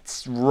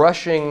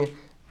rushing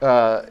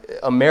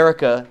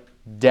America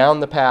down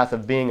the path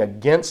of being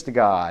against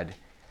God.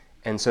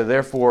 And so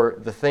therefore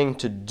the thing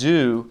to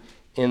do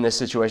in this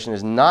situation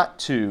is not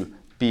to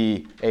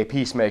be a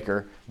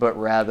peacemaker, but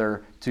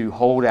rather to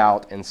hold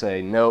out and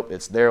say, nope,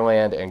 it's their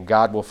land and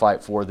God will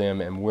fight for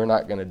them and we're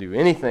not going to do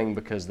anything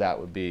because that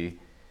would be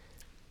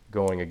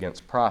going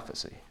against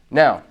prophecy.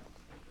 Now,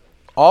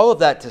 all of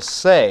that to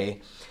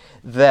say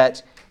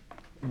that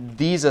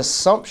these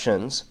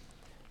assumptions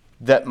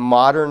that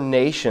modern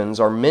nations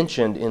are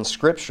mentioned in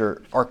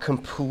Scripture are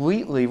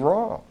completely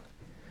wrong.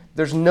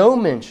 There's no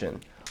mention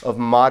of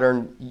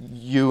modern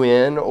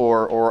UN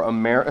or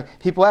America.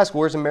 People ask,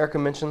 where's America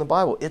mentioned in the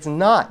Bible? It's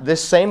not.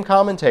 This same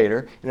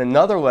commentator, in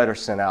another letter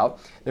sent out,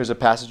 there's a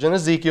passage in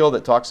Ezekiel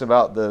that talks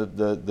about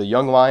the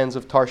young lions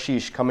of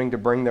Tarshish coming to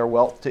bring their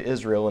wealth to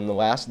Israel in the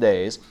last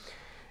days.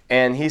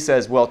 And he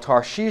says, well,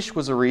 Tarshish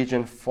was a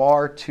region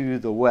far to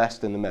the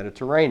west in the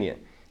Mediterranean.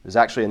 There's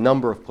actually a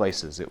number of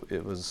places.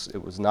 It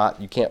was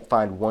not, you can't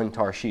find one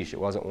Tarshish. It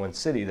wasn't one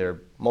city. There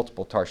are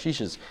multiple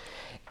Tarshishes.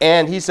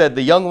 And he said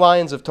the young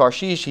lions of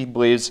Tarshish, he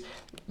believes,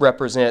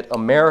 represent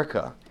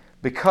America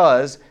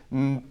because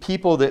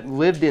people that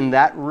lived in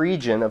that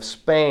region of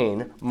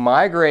Spain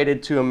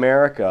migrated to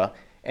America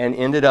and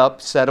ended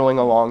up settling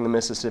along the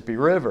Mississippi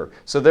River.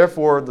 So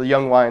therefore, the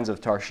young lions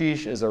of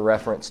Tarshish is a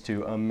reference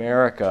to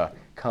America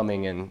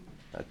coming in.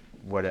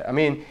 I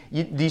mean,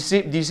 do you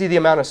see the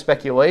amount of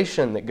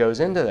speculation that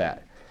goes into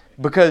that?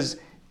 Because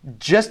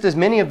just as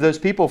many of those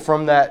people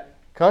from that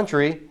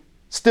country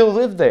still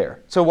live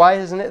there. So why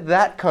isn't it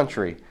that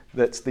country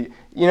that's the,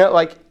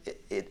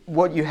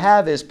 what you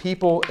have is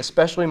people,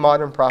 especially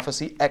modern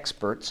prophecy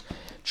experts,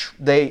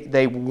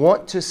 they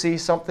want to see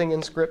something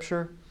in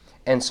Scripture,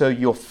 and so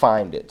you'll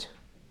find it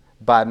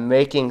by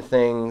making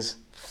things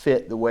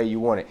fit the way you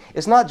want it.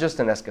 It's not just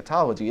an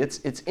eschatology.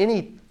 It's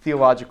any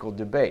theological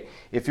debate.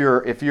 If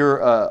you're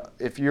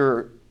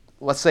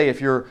let's say if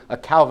you're a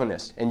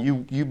Calvinist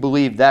and you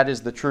believe that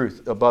is the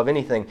truth above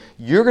anything,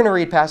 you're going to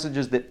read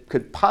passages that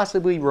could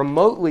possibly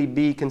remotely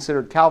be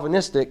considered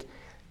Calvinistic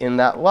in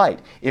that light.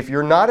 If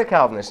you're not a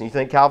Calvinist and you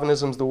think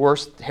Calvinism's the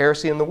worst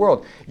heresy in the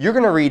world, you're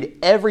going to read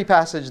every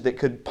passage that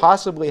could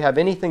possibly have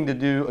anything to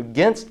do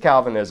against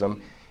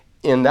Calvinism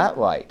in that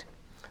light.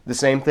 The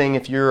same thing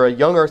if you're a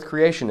young earth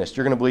creationist.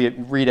 You're going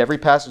to read every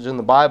passage in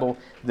the Bible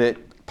that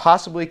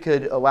possibly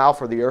could allow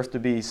for the earth to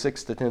be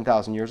 6,000 to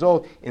 10,000 years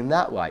old in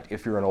that light.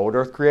 If you're an old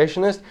earth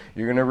creationist,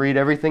 you're going to read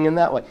everything in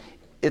that light.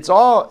 It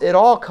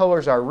all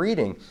colors our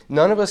reading.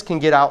 None of us can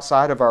get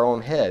outside of our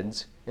own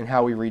heads in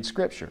how we read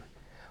Scripture.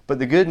 But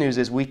the good news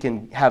is we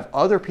can have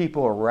other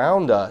people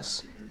around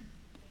us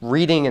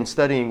reading and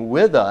studying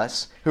with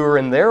us who are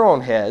in their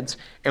own heads,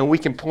 and we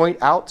can point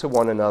out to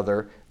one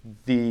another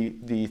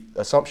the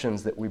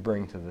assumptions that we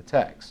bring to the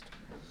text.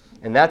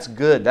 And that's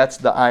good. That's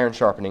the iron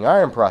sharpening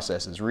iron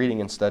process, is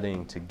reading and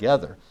studying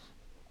together,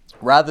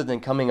 rather than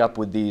coming up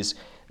with these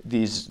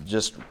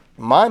just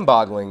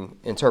mind-boggling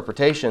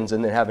interpretations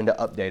and then having to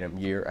update them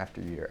year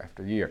after year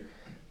after year.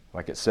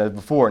 Like it said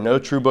before, no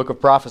true book of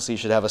prophecy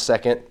should have a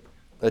second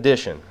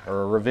edition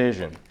or a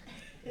revision.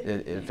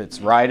 If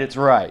it's right, it's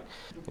right.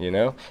 You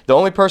know, the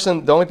only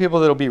people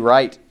that'll be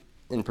right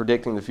in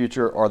predicting the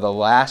future are the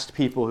last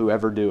people who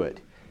ever do it.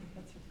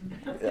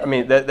 I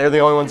mean, they're the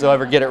only ones who'll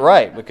ever get it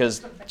right,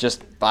 because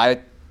just by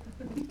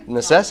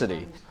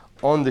necessity.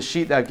 On the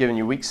sheet that I've given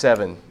you, week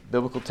 7,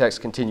 biblical text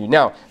continue.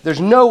 Now,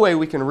 there's no way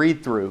we can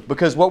read through,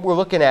 because what we're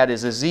looking at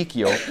is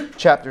Ezekiel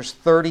chapters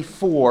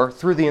 34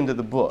 through the end of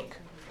the book.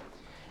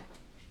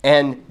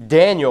 And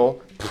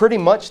Daniel, pretty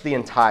much the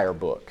entire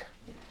book.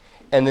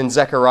 And then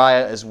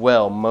Zechariah as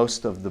well,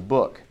 most of the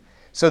book.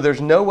 So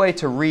there's no way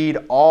to read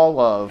all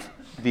of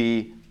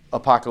the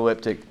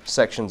apocalyptic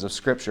sections of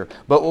Scripture.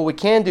 But what we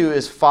can do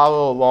is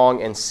follow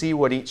along and see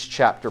what each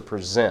chapter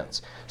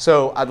presents.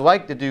 So I'd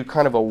like to do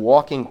kind of a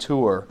walking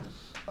tour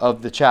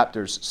of the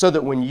chapters, so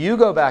that when you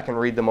go back and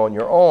read them on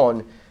your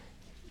own,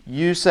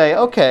 you say,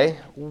 okay,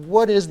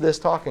 what is this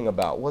talking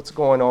about? What's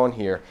going on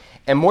here?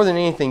 And more than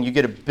anything, you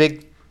get a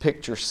big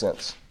picture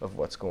sense of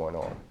what's going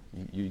on.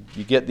 You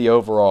get the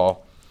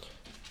overall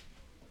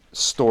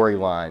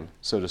storyline,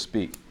 so to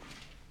speak.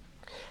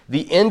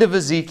 The end of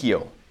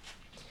Ezekiel,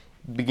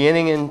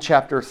 beginning in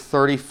chapter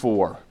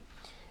 34,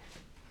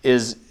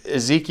 is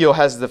Ezekiel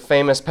has the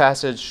famous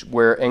passage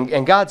where,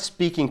 and God's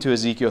speaking to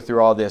Ezekiel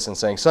through all this and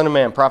saying, Son of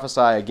man, prophesy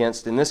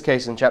against, in this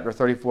case in chapter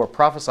 34,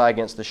 prophesy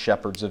against the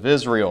shepherds of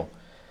Israel.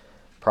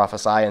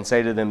 Prophesy and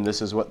say to them,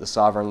 this is what the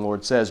sovereign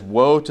Lord says,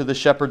 woe to the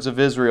shepherds of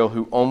Israel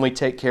who only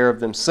take care of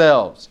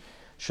themselves.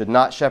 Should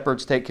not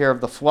shepherds take care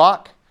of the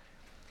flock?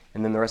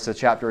 And then the rest of the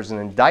chapter is an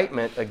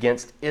indictment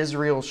against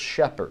Israel's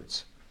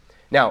shepherds.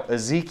 Now,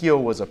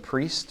 Ezekiel was a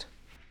priest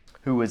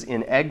who was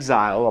in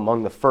exile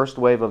among the first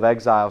wave of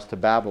exiles to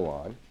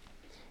Babylon.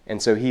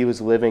 And so he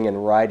was living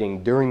and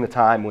writing during the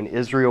time when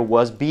Israel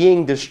was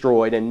being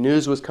destroyed and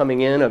news was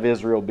coming in of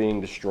Israel being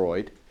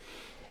destroyed.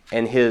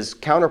 And his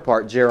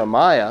counterpart,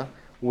 Jeremiah,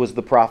 was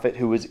the prophet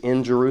who was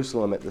in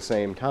Jerusalem at the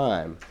same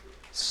time,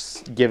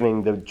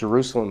 giving the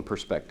Jerusalem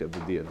perspective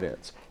of the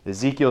events.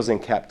 Ezekiel's in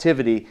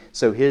captivity,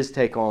 so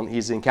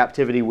he's in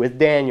captivity with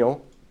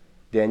Daniel.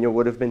 Daniel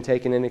would have been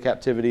taken into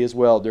captivity as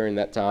well during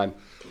that time.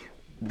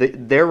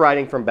 They're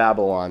writing from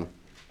Babylon.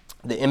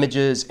 The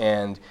images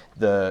and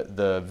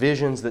the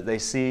visions that they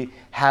see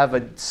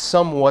have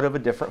somewhat of a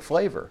different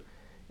flavor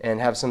and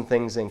have some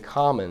things in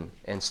common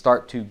and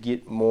start to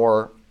get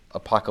more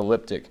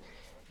apocalyptic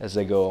as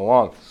they go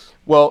along.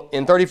 Well,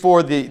 in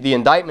 34, the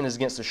indictment is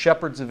against the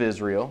shepherds of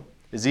Israel.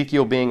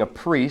 Ezekiel, being a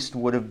priest,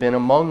 would have been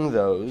among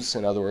those.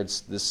 In other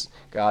words,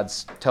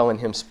 God's telling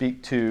him,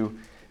 speak to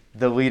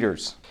the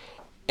leaders.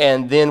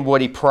 And then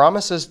what he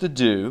promises to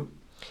do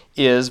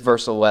is,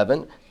 verse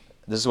 11,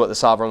 this is what the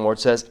sovereign Lord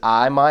says,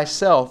 I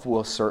myself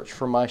will search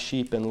for my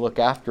sheep and look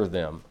after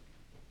them.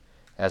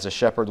 As a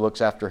shepherd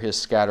looks after his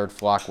scattered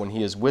flock when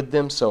he is with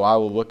them, so I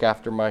will look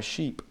after my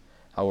sheep.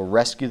 I will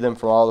rescue them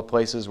from all the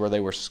places where they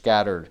were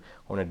scattered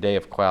on a day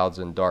of clouds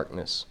and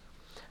darkness.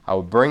 I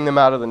will bring them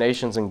out of the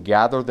nations and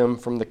gather them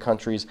from the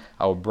countries.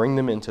 I will bring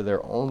them into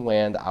their own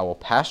land. I will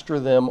pasture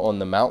them on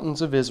the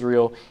mountains of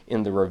Israel,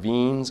 in the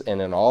ravines,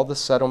 and in all the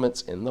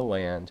settlements in the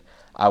land.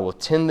 I will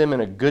tend them in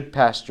a good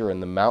pasture,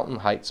 and the mountain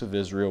heights of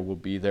Israel will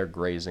be their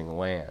grazing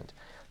land.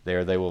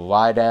 There they will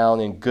lie down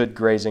in good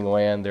grazing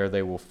land. There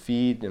they will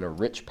feed in a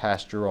rich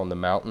pasture on the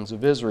mountains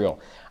of Israel.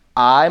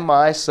 I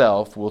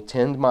myself will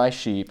tend my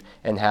sheep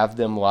and have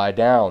them lie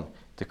down,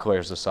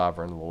 declares the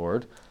sovereign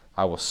Lord.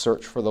 I will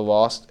search for the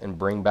lost and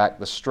bring back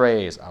the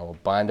strays. I will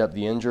bind up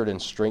the injured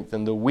and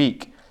strengthen the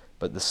weak.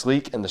 But the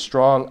sleek and the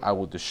strong I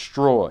will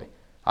destroy.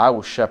 I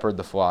will shepherd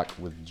the flock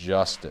with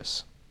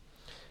justice.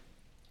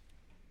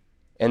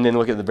 And then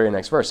look at the very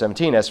next verse,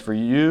 17. As for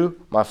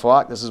you, my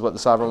flock, this is what the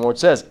sovereign Lord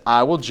says,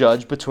 I will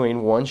judge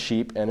between one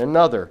sheep and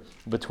another,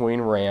 between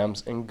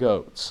rams and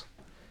goats.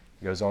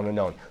 It goes on and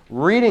on.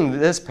 Reading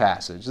this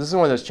passage, this is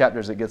one of those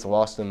chapters that gets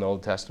lost in the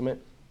Old Testament,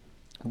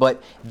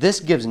 but this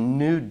gives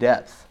new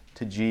depth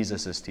to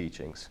Jesus'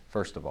 teachings,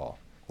 first of all.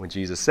 When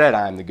Jesus said,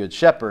 I am the good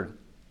shepherd,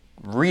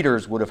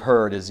 readers would have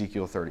heard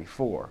Ezekiel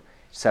 34,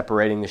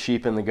 separating the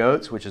sheep and the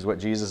goats, which is what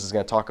Jesus is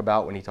going to talk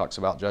about when he talks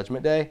about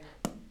Judgment Day,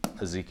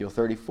 Ezekiel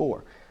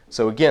 34.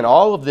 So again,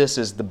 all of this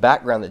is the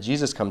background that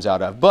Jesus comes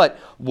out of. But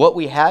what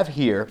we have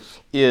here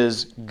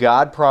is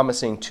God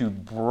promising to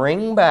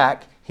bring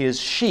back his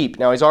sheep.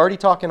 Now, he's already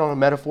talking on a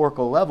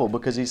metaphorical level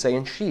because he's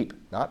saying sheep,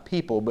 not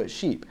people, but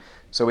sheep.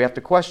 So we have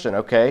to question,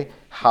 okay,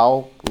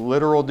 how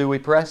literal do we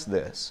press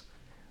this?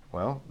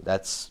 Well,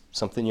 that's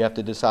something you have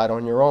to decide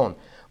on your own.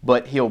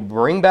 But he'll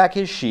bring back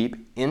his sheep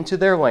into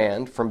their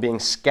land from being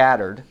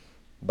scattered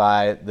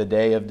by the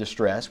day of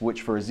distress,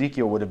 which for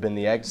Ezekiel would have been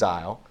the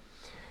exile.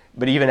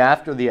 But even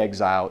after the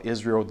exile,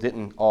 Israel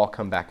didn't all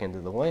come back into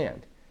the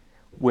land.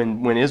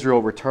 When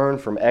Israel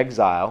returned from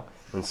exile,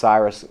 when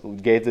Cyrus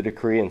gave the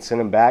decree and sent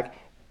them back,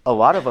 a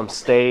lot of them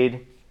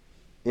stayed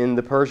in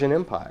the Persian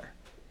Empire.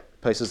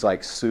 Places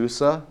like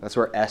Susa, that's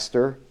where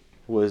Esther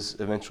was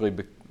eventually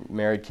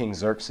married King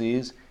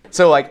Xerxes.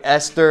 So like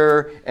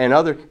Esther and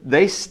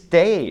they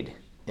stayed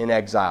in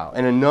exile.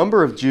 And a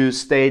number of Jews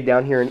stayed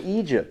down here in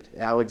Egypt,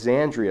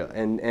 Alexandria.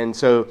 And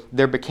so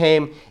there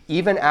became,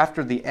 even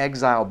after the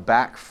exile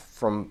back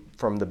from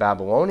the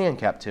Babylonian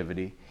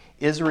captivity,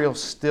 Israel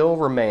still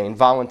remained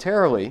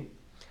voluntarily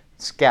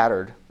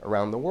scattered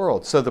around the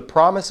world. So the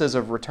promises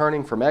of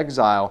returning from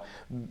exile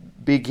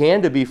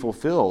began to be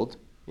fulfilled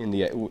in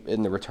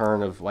the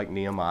return of like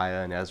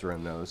Nehemiah and Ezra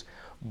and those,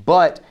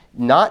 but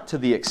not to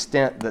the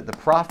extent that the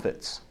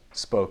prophets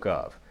spoke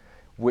of,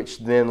 which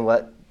then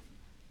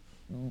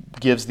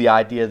gives the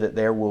idea that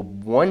there will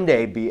one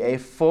day be a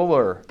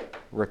fuller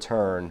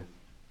return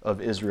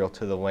of Israel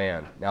to the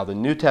land. Now the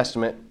New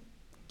Testament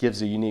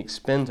gives a unique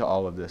spin to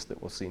all of this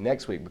that we'll see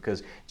next week,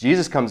 because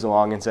Jesus comes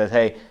along and says,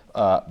 hey,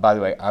 by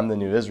the way, I'm the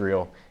new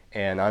Israel,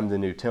 and I'm the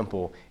new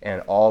temple,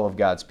 and all of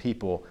God's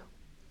people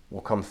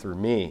will come through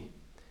me.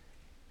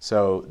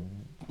 So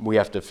we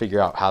have to figure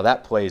out how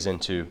that plays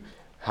into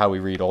how we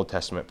read Old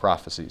Testament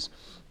prophecies.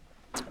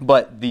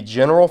 But the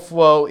general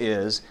flow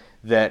is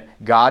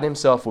that God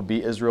himself will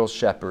be Israel's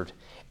shepherd.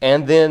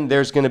 And then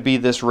there's going to be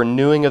this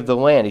renewing of the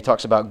land. He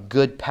talks about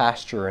good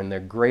pasture, and they're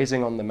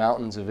grazing on the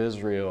mountains of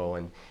Israel.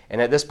 And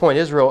at this point,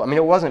 Israel, it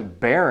wasn't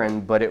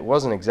barren, but it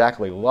wasn't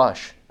exactly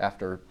lush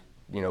after,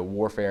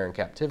 warfare and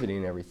captivity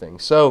and everything.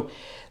 So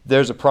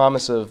there's a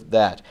promise of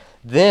that.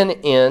 Then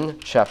in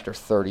chapter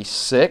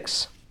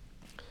 36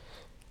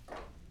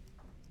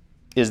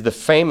 is the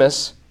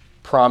famous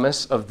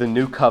promise of the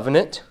new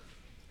covenant.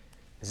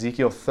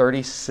 Ezekiel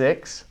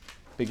 36,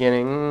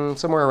 beginning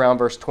somewhere around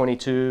verse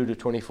 22 to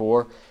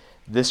 24.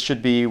 This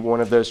should be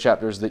one of those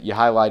chapters that you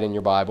highlight in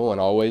your Bible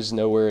and always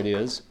know where it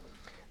is.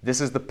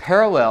 This is the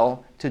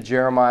parallel to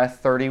Jeremiah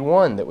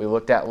 31 that we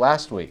looked at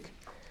last week.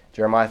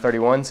 Jeremiah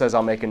 31 says,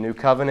 I'll make a new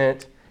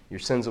covenant. Your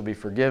sins will be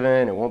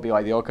forgiven. It won't be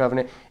like the old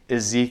covenant.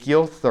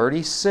 Ezekiel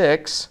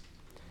 36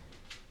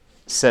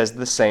 says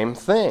the same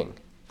thing.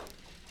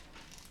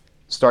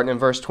 Starting in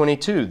verse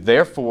 22,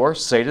 therefore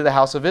say to the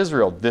house of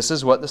Israel, this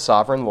is what the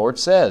sovereign Lord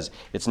says.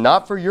 It's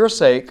not for your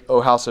sake,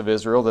 O house of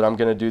Israel, that I'm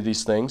going to do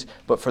these things,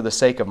 but for the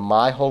sake of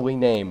my holy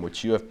name,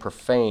 which you have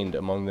profaned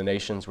among the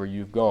nations where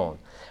you've gone.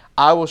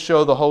 I will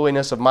show the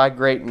holiness of my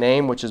great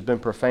name, which has been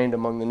profaned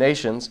among the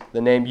nations, the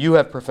name you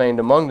have profaned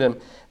among them.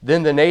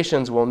 Then the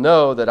nations will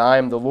know that I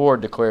am the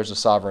Lord, declares the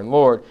sovereign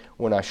Lord,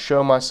 when I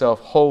show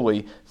myself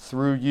holy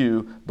through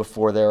you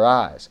before their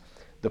eyes.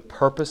 The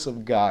purpose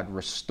of God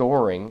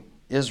restoring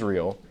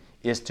Israel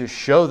is to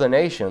show the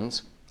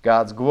nations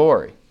God's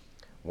glory.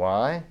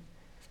 Why?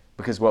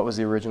 Because what was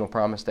the original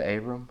promise to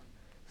Abram?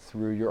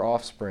 Through your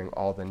offspring,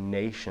 all the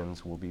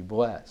nations will be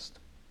blessed.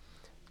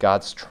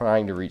 God's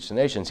trying to reach the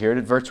nations. Here it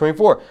is, verse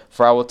 24.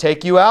 For I will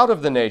take you out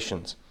of the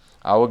nations.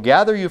 I will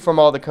gather you from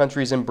all the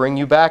countries and bring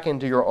you back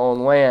into your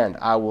own land.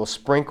 I will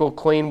sprinkle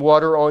clean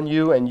water on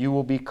you, and you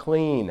will be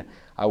clean.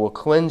 I will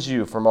cleanse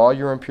you from all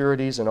your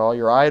impurities and all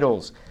your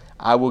idols.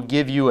 I will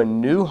give you a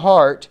new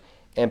heart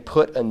and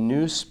put a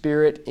new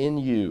spirit in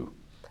you.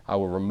 I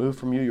will remove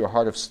from you your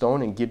heart of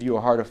stone and give you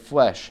a heart of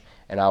flesh.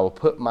 And I will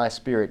put my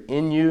spirit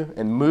in you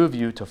and move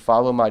you to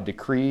follow my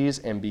decrees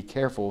and be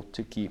careful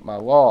to keep my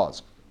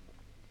laws.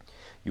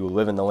 You will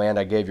live in the land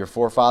I gave your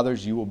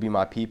forefathers. You will be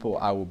my people.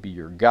 I will be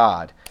your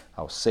God.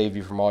 I will save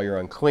you from all your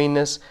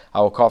uncleanness.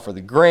 I will call for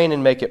the grain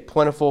and make it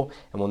plentiful,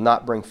 and will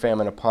not bring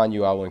famine upon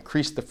you. I will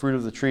increase the fruit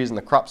of the trees and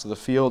the crops of the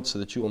field, so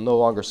that you will no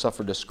longer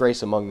suffer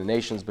disgrace among the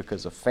nations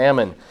because of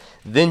famine.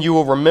 Then you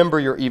will remember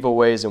your evil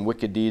ways and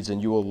wicked deeds,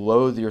 and you will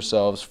loathe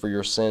yourselves for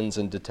your sins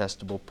and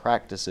detestable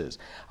practices.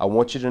 I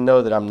want you to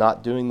know that I'm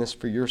not doing this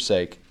for your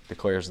sake,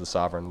 declares the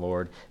sovereign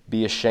Lord.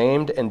 Be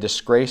ashamed and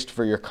disgraced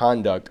for your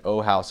conduct,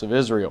 O house of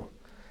Israel.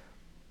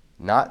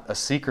 Not a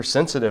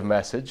seeker-sensitive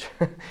message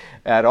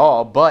at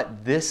all,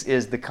 but this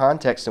is the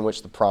context in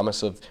which the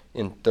promise of,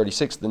 in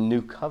 36, the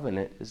new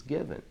covenant is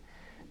given.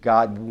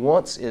 God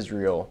wants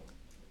Israel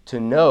to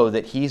know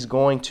that he's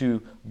going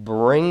to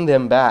bring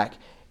them back.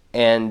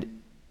 And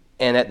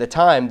at the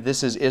time,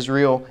 this is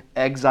Israel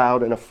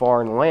exiled in a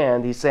foreign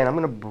land. He's saying, I'm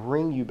going to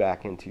bring you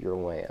back into your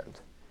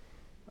land.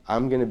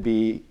 I'm going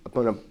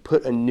to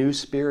put a new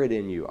spirit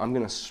in you. I'm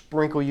going to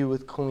sprinkle you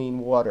with clean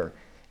water,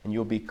 and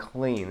you'll be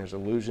clean. There's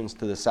allusions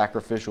to the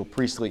sacrificial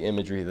priestly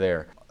imagery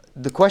there.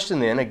 The question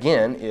then,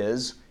 again,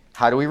 is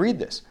how do we read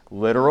this?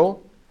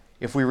 Literal?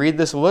 If we read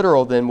this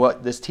literal, then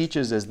what this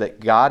teaches is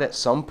that God at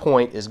some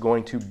point is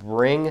going to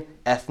bring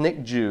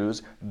ethnic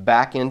Jews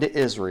back into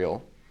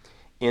Israel,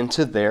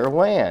 into their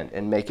land,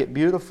 and make it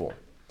beautiful.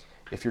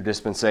 If you're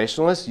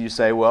dispensationalist, you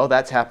say, well,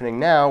 that's happening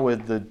now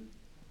with the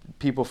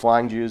people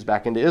flying Jews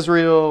back into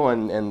Israel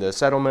and the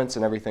settlements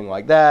and everything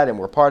like that, and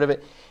we're part of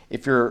it.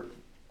 If you're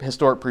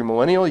historic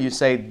premillennial, you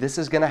say this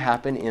is going to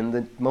happen in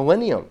the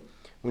millennium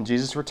when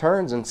Jesus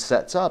returns and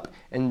sets up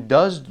and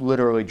does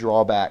literally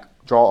draw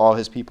all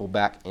his people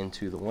back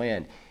into the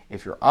land.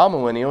 If you're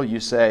amillennial, you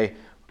say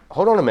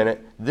hold on a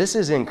minute, this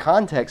is in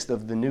context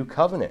of the new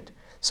covenant.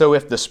 So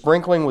if the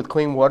sprinkling with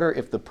clean water,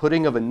 if the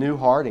putting of a new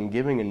heart and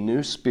giving a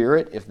new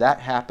spirit, if that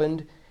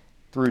happened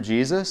through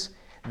Jesus,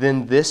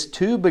 then this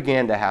too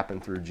began to happen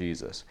through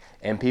Jesus.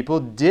 And people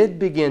did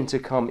begin to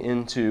come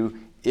into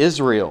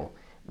Israel,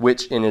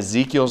 which in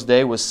Ezekiel's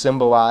day was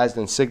symbolized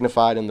and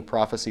signified in the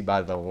prophecy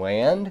by the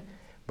land.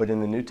 But in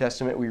the New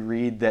Testament, we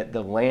read that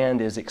the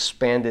land is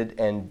expanded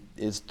and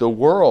is the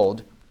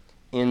world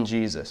in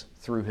Jesus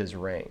through his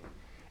reign.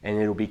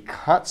 And it'll be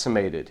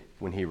consummated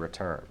when he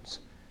returns,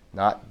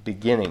 not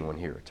beginning when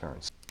he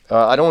returns.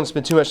 I don't want to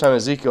spend too much time on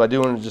Ezekiel. I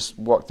do want to just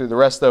walk through the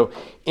rest, though.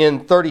 In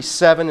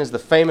 37 is the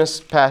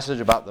famous passage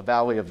about the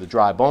valley of the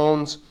dry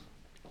bones.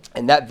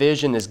 And that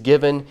vision is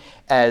given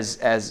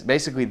as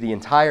basically the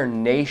entire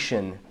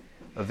nation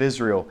of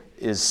Israel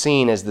is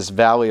seen as this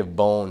valley of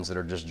bones that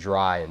are just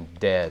dry and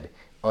dead,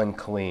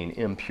 unclean,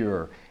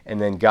 impure. And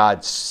then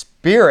God's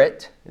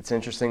Spirit, it's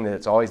interesting that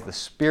it's always the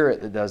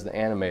Spirit that does the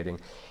animating,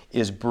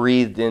 is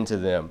breathed into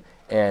them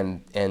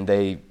and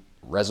they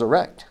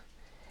resurrect.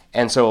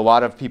 And so a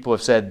lot of people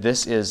have said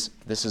this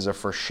is a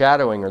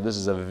foreshadowing, or this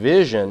is a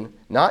vision,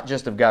 not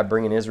just of God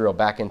bringing Israel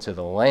back into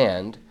the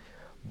land,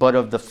 but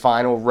of the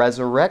final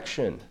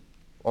resurrection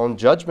on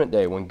Judgment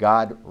Day, when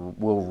God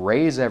will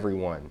raise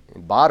everyone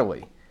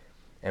bodily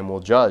and will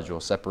judge, will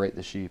separate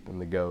the sheep and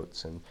the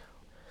goats. And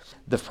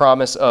the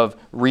promise of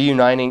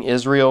reuniting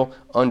Israel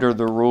under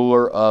the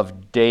ruler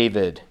of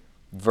David.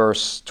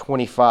 Verse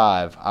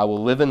 25, I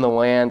will live in the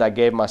land I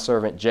gave my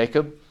servant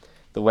Jacob,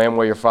 the land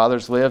where your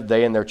fathers lived.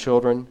 They and their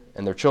children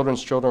and their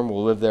children's children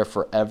will live there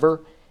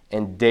forever,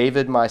 and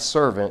David my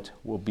servant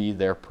will be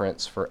their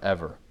prince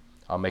forever.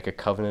 I'll make a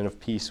covenant of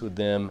peace with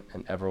them,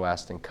 an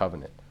everlasting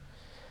covenant.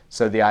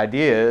 So the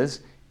idea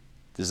is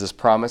this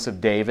promise of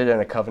David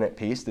and a covenant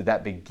peace, did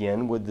that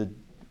begin with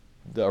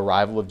the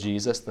arrival of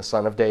Jesus, the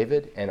son of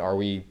David? And are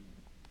we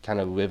kind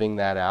of living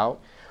that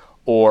out?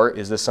 Or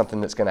is this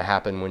something that's going to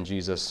happen when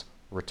Jesus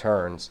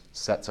returns,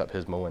 sets up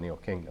his millennial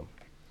kingdom?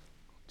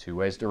 Two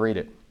ways to read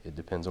it. It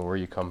depends on where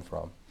you come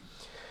from.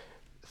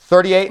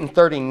 38 and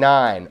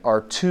 39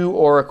 are two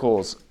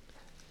oracles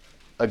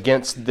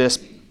against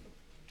this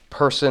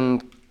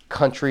person,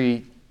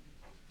 country,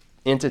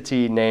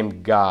 entity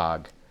named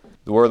Gog.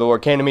 The word of the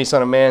Lord came to me,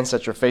 Son of man,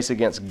 set your face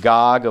against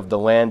Gog of the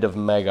land of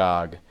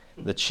Magog,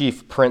 the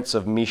chief prince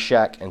of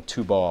Meshach and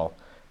Tubal.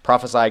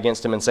 Prophesy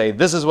against him and say,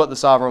 this is what the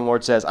sovereign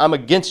Lord says, I'm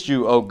against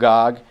you, O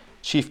Gog,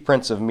 chief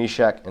prince of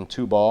Meshach and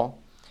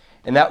Tubal.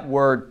 And that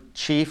word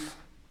chief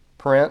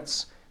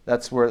prince,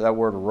 that's where that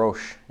word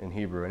Rosh in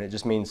Hebrew, and it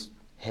just means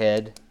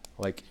head,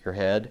 like your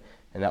head,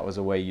 and that was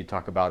a way you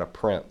talk about a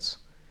prince.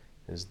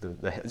 Is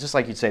just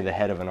like you'd say the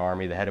head of an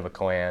army, the head of a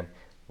clan,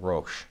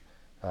 Rosh.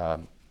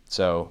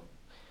 So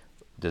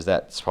does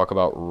that talk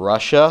about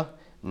Russia?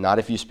 Not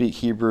if you speak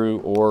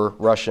Hebrew or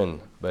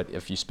Russian, but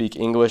if you speak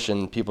English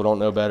and people don't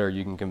know better,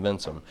 you can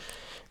convince them.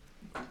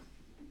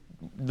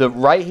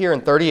 Right here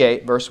in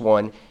 38, verse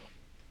 1,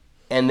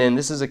 and then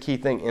this is a key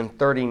thing, in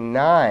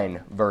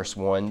 39, verse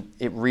 1,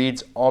 it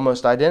reads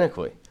almost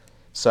identically.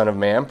 Son of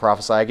man,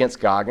 prophesy against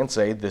Gog and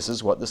say, this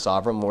is what the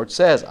sovereign Lord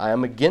says. I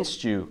am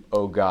against you,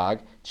 O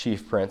Gog,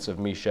 chief prince of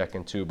Meshach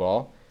and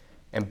Tubal.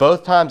 And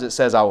both times it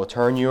says, I will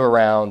turn you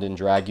around and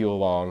drag you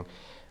along.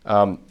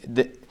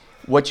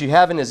 What you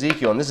have in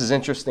Ezekiel, and this is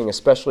interesting,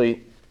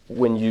 especially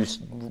when you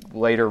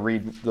later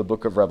read the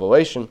book of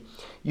Revelation,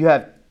 you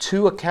have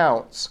two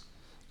accounts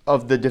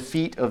of the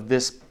defeat of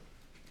this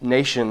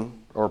nation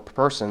or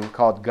person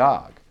called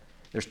Gog.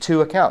 There's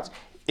two accounts.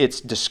 It's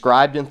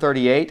described in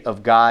 38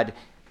 of God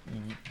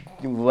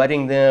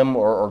letting them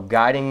or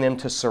guiding them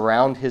to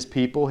surround his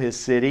people, his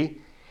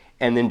city,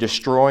 and then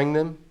destroying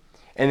them.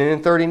 And then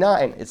in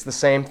 39, it's the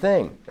same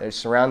thing. They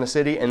surround the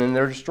city and then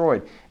they're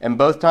destroyed. And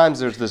both times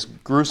there's this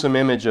gruesome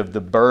image of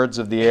the birds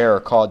of the air are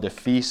called to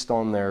feast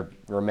on their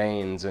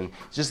remains. And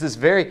just this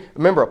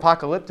remember,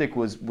 apocalyptic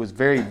was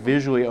very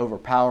visually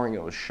overpowering.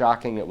 It was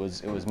shocking. It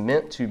was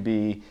meant to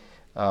be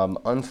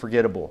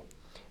unforgettable.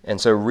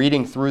 And so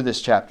reading through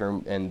this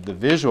chapter and the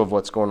visual of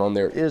what's going on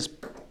there is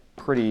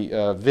pretty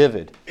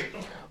vivid.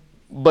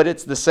 But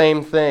it's the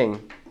same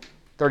thing.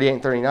 38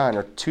 and 39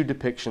 are two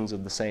depictions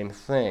of the same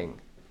thing.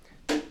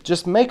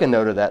 Just make a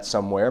note of that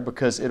somewhere,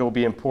 because it'll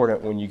be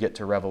important when you get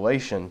to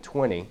Revelation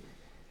 20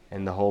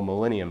 and the whole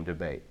millennium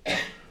debate.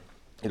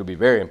 It'll be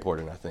very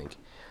important, I think.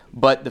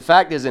 But the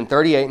fact is, in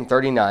 38 and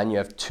 39, you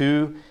have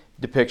two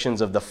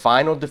depictions of the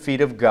final defeat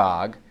of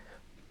Gog,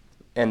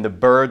 and the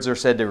birds are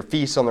said to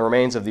feast on the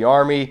remains of the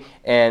army,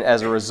 and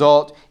as a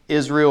result,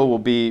 Israel will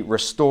be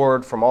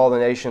restored from all the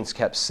nations,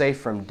 kept safe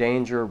from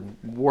danger,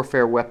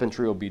 warfare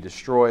weaponry will be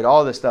destroyed,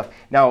 all this stuff.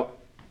 Now,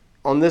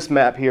 on this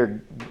map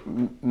here,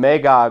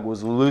 Magog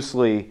was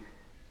loosely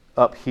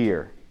up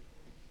here.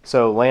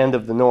 So land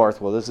of the north,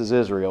 well, this is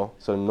Israel.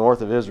 So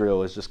north of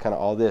Israel is just kind of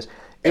all this.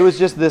 It was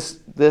just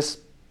this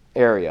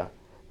area.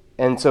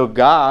 And so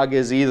Gog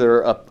is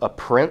either a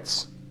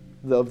prince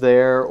of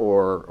there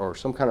or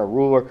some kind of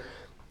ruler,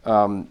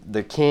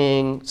 the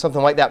king,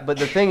 something like that. But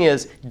the thing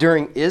is,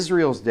 during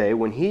Israel's day,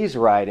 when he's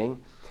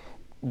writing,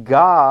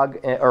 Gog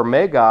or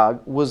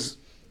Magog was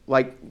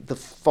like the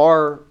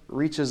far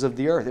reaches of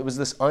the earth. It was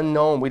this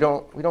unknown. We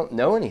don't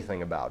know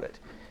anything about it.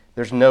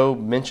 There's no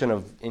mention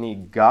of any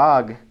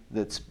Gog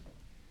that's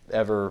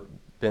ever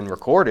been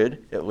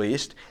recorded, at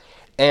least.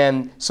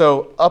 And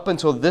so up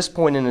until this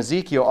point in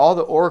Ezekiel, all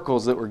the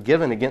oracles that were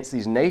given against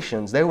these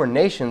nations, they were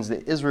nations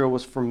that Israel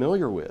was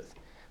familiar with,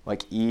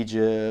 like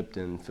Egypt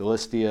and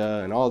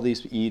Philistia and all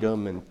these,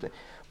 Edom.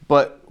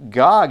 But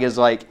Gog is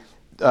like,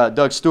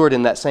 Doug Stewart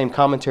in that same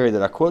commentary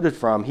that I quoted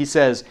from, he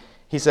says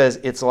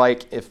it's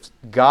like if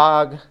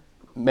Gog,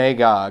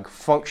 Magog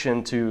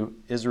functioned to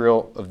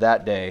Israel of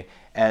that day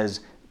as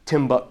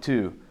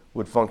Timbuktu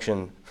would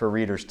function for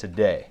readers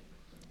today.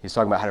 He's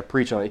talking about how to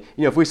preach on it.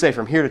 You know, if we say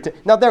from here to...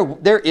 Now,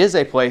 there is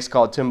a place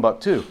called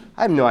Timbuktu.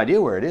 I have no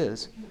idea where it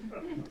is.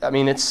 I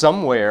mean, it's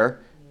somewhere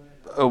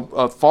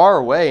far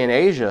away in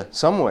Asia,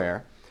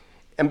 somewhere.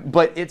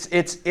 But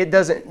it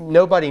doesn't...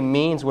 Nobody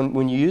means,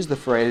 when you use the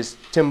phrase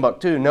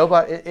Timbuktu,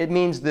 it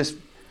means this...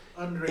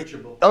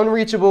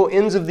 Unreachable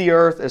ends of the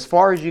earth, as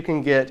far as you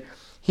can get.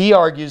 He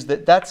argues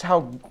that that's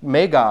how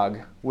Magog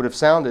would have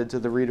sounded to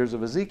the readers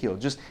of Ezekiel.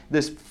 Just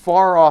this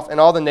far off, and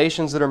all the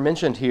nations that are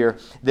mentioned here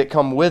that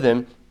come with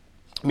him,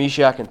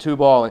 Meshach and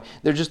Tubal, and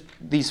they're just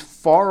these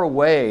far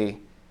away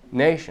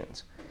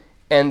nations.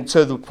 And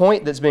so the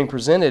point that's being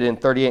presented in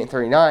 38 and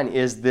 39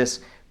 is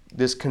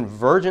this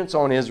convergence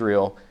on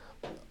Israel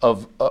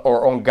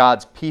or on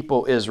God's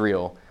people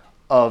Israel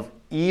of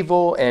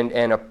evil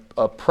and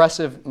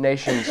oppressive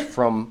nations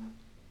from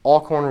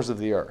all corners of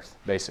the earth,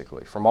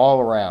 basically, from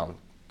all around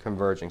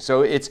converging.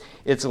 So it's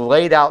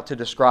laid out to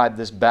describe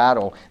this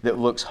battle that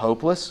looks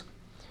hopeless.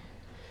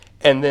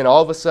 And then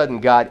all of a sudden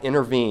God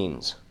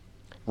intervenes,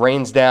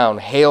 rains down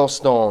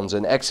hailstones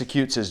and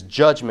executes his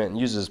judgment and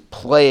uses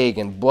plague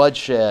and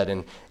bloodshed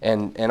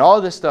and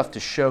all this stuff to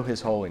show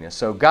his holiness.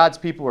 So God's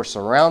people are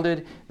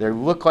surrounded. They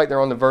look like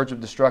they're on the verge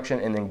of destruction,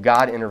 and then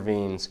God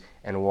intervenes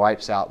and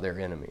wipes out their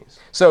enemies.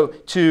 So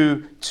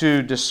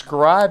to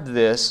describe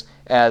this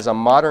as a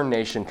modern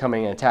nation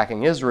coming and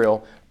attacking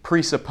Israel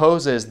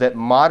presupposes that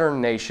modern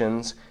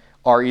nations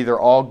are either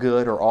all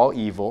good or all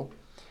evil,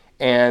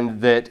 and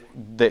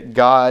that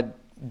God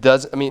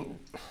does... I mean,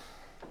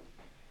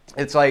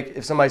 it's like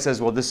if somebody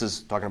says, well, this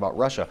is talking about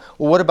Russia.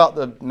 Well, what about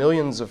the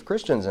millions of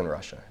Christians in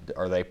Russia?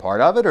 Are they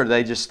part of it, or do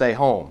they just stay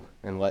home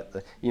and let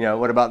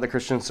what about the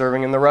Christians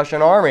serving in the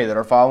Russian army that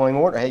are following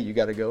order? Hey, you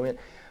got to go in.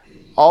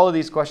 All of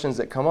these questions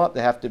that come up,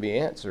 they have to be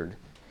answered.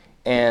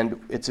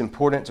 And it's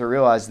important to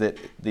realize that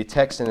the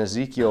text in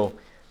Ezekiel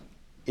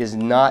is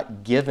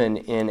not given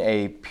in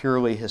a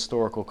purely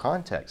historical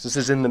context. This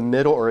is in the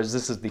middle, or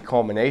this is the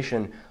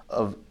culmination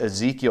of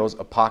Ezekiel's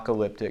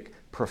apocalyptic,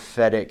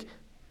 prophetic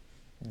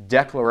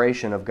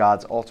declaration of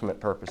God's ultimate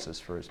purposes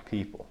for his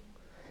people.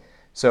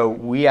 So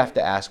we have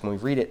to ask, when we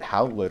read it,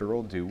 how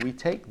literal do we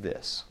take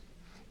this?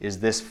 Is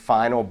this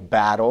final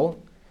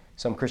battle?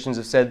 Some Christians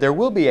have said there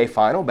will be a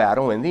final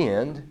battle in the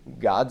end.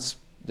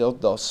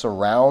 They'll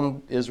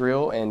surround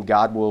Israel, and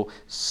God will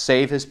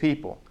save his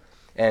people.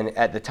 And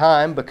at the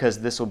time, because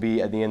this will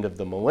be at the end of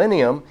the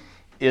millennium,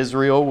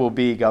 Israel will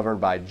be governed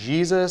by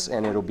Jesus,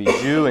 and it'll be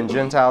Jew and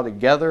Gentile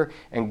together,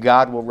 and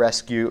God will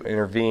rescue,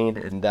 intervene,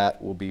 and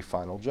that will be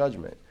final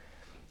judgment.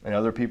 And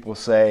other people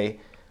say,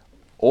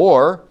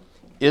 or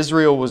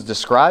Israel was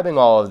describing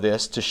all of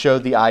this to show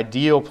the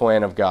ideal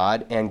plan of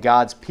God, and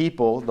God's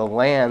people, the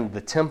land, the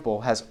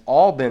temple, has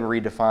all been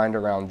redefined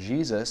around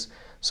Jesus.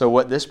 So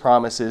what this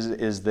promises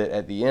is that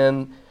at the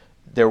end,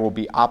 there will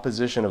be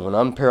opposition of an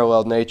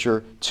unparalleled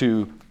nature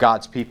to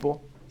God's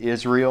people,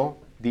 Israel,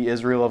 the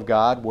Israel of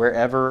God,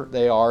 wherever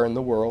they are in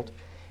the world,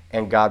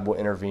 and God will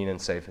intervene and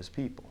save his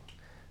people.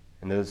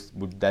 And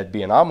that'd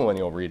be an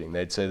amillennial reading.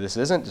 They'd say this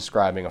isn't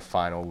describing a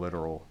final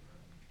literal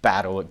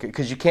battle,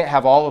 because you can't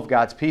have all of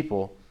God's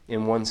people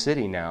in one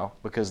city now,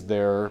 because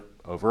they're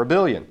over 1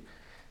 billion,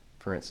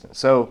 for instance.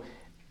 So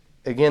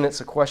again,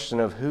 it's a question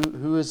of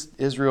who is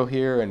Israel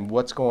here and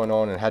what's going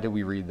on, and how do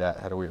we read that?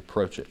 How do we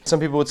approach it? Some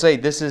people would say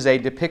this is a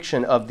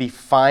depiction of the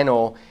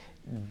final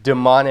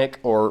demonic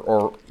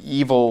or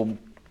evil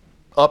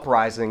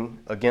uprising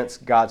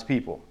against God's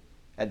people.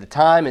 At the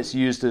time, it's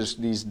used as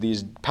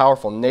these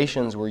powerful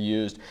nations were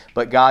used,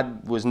 but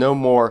God was no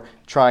more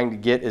trying to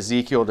get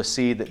Ezekiel to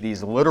see that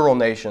these literal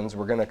nations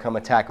were going to come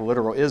attack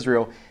literal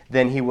Israel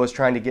than he was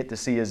trying to get to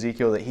see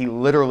Ezekiel that he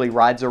literally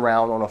rides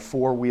around on a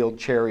four-wheeled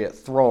chariot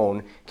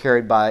throne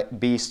carried by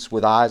beasts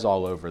with eyes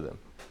all over them,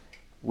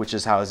 which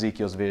is how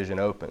Ezekiel's vision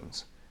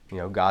opens.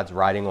 God's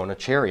riding on a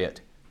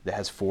chariot that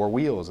has four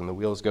wheels, and the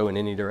wheels go in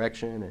any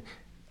direction.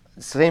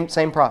 Same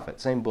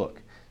prophet, same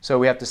book. So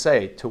we have to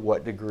say, to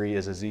what degree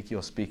is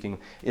Ezekiel speaking?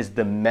 Is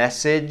the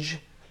message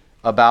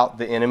about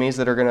the enemies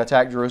that are going to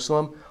attack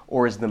Jerusalem,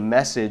 or is the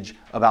message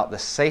about the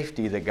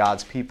safety that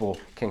God's people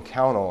can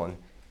count on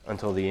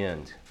until the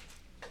end?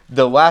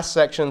 The last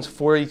sections,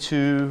 40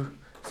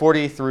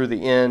 through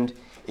the end,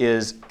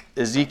 is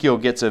Ezekiel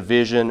gets a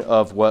vision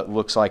of what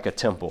looks like a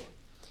temple.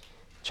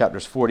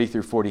 Chapters 40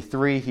 through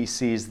 43, he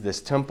sees this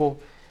temple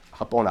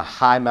up on a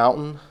high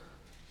mountain.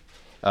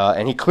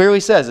 And he clearly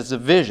says it's a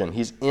vision.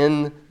 He's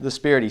in the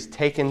Spirit. He's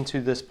taken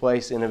to this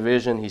place in a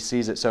vision. He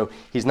sees it. So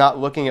he's not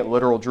looking at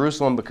literal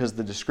Jerusalem because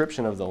the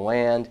description of the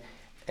land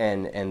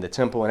and the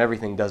temple and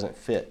everything doesn't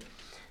fit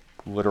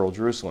literal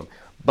Jerusalem.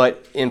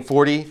 But in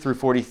 40 through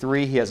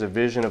 43, he has a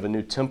vision of a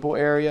new temple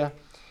area.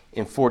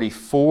 In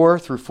 44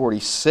 through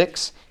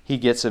 46, he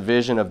gets a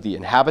vision of the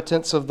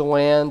inhabitants of the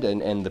land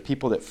and the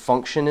people that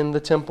function in the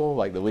temple,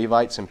 like the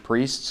Levites and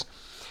priests.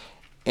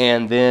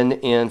 And then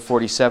in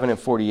 47 and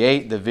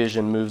 48, the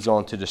vision moves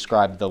on to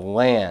describe the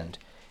land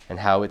and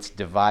how it's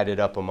divided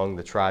up among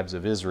the tribes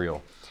of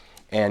Israel.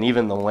 And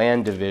even the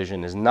land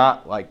division is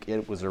not like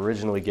it was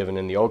originally given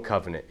in the Old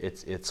Covenant.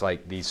 It's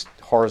like these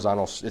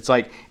horizontal, it's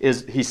like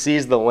he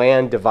sees the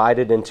land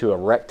divided into a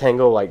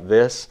rectangle like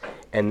this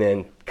and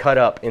then cut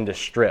up into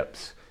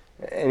strips.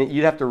 And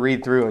you'd have to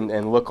read through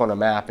and look on a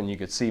map and you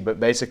could see, but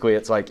basically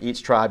it's like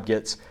each tribe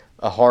gets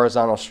a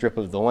horizontal strip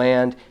of the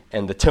land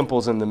and the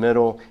temple's in the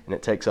middle and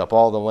it takes up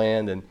all the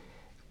land. And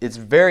it's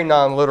very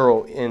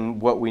non-literal in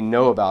what we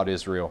know about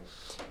Israel.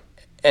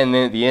 And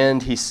then at the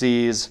end he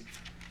sees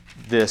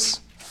this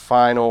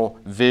final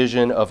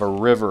vision of a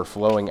river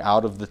flowing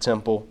out of the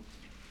temple.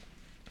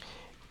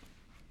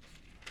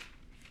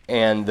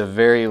 And the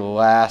very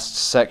last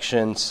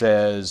section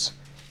says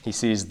he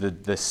sees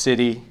the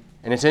city.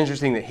 And it's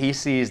interesting that he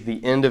sees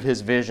the end of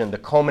his vision, the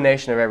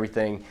culmination of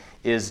everything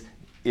is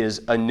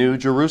a new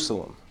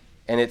Jerusalem.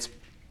 And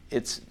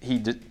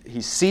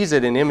he sees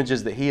it in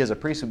images that he as a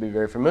priest would be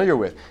very familiar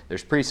with.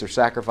 There's priests, there's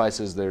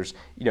sacrifices,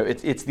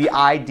 it's the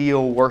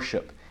ideal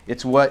worship.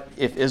 It's what,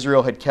 if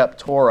Israel had kept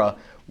Torah,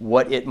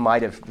 what it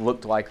might have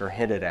looked like or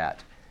hinted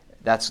at.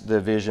 That's the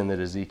vision that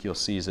Ezekiel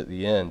sees at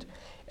the end.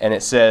 And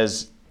it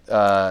says,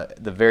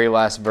 the very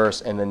last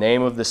verse, and the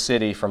name of the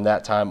city from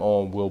that time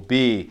on will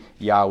be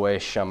Yahweh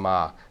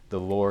Shammah, the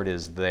Lord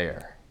is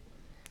there.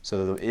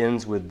 So it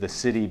ends with the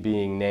city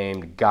being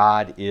named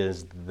God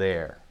is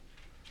there.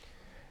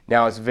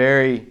 Now it's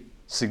very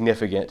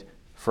significant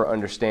for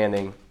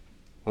understanding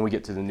when we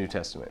get to the New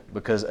Testament,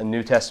 because a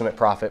New Testament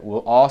prophet will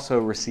also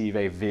receive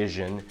a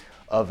vision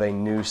of a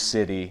new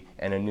city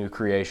and a new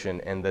creation.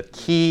 And the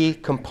key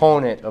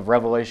component of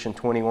Revelation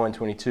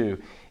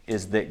 21-22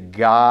 is that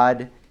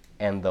God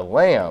and the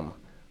Lamb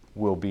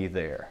will be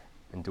there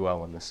and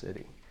dwell in the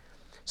city.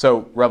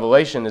 So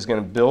Revelation is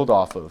going to build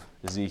off of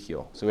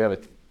Ezekiel. So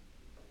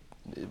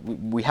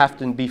we have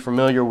to be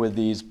familiar with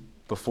these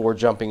before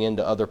jumping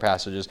into other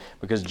passages,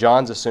 because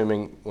John's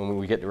assuming when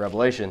we get to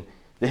Revelation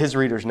that his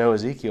readers know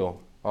Ezekiel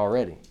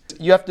already.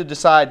 You have to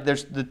decide,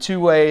 there's the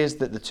two ways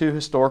that the two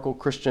historical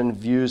Christian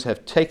views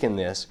have taken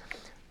this.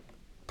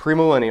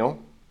 Historic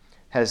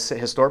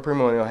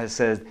premillennial has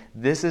said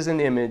this is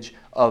an image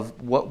of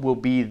what will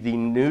be the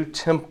new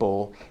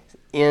temple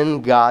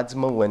in God's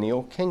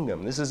millennial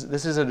kingdom. This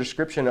is a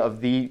description of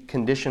the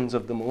conditions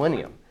of the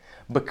millennium,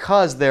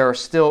 because there are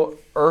still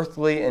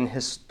earthly and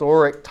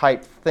historic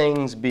type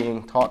things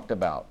being talked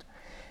about.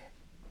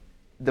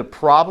 The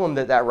problem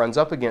that runs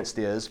up against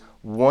is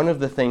one of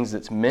the things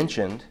that's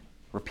mentioned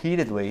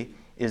repeatedly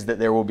is that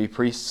there will be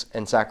priests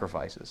and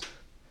sacrifices.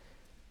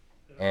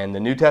 And the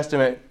New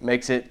Testament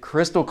makes it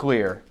crystal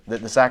clear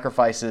that the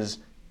sacrifices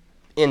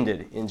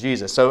ended in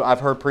Jesus. So I've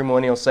heard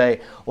premillennials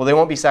say, well, they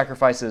won't be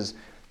sacrifices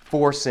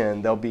for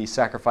sin. They'll be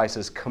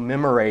sacrifices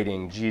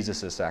commemorating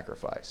Jesus'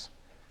 sacrifice.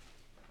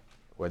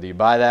 Whether you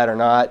buy that or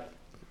not,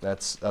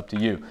 that's up to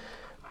you.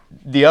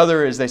 The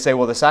other is they say,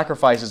 well, the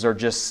sacrifices are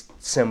just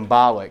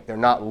symbolic. They're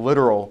not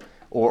literal,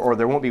 or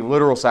there won't be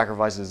literal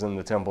sacrifices in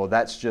the temple.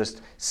 That's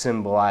just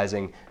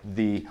symbolizing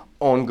the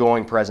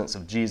ongoing presence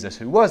of Jesus,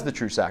 who was the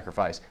true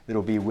sacrifice, that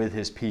will be with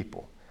his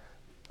people.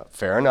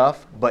 Fair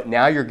enough, but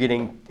now you're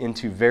getting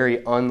into very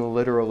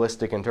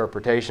unliteralistic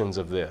interpretations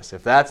of this.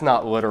 If that's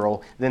not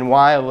literal, then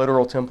why a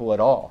literal temple at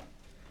all?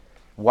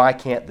 Why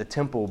can't the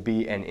temple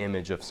be an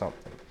image of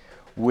something?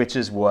 Which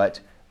is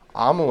what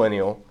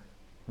amillennial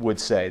would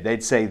say.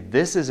 They'd say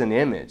this is an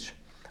image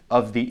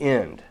of the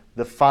end,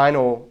 the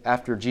final,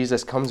 after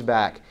Jesus comes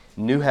back,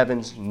 new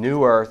heavens,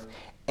 new earth.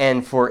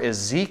 And for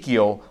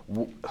Ezekiel,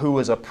 who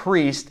was a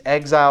priest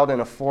exiled in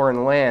a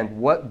foreign land,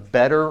 what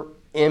better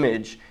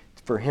image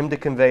for him to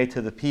convey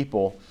to the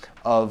people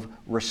of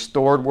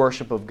restored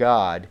worship of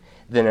God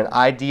than an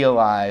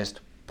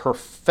idealized,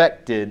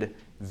 perfected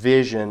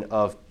vision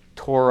of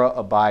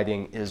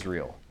Torah-abiding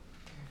Israel.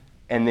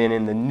 And then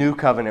in the New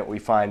Covenant we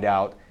find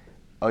out,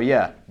 oh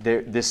yeah,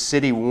 this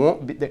city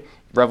won't be...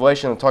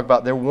 Revelation will talk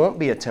about there won't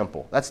be a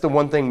temple. That's the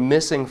one thing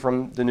missing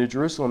from the New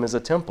Jerusalem is a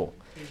temple.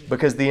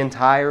 Because the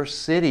entire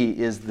city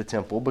is the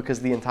temple,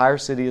 because the entire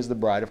city is the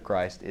bride of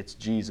Christ. It's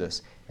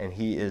Jesus, and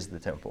he is the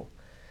temple.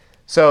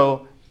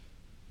 So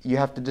you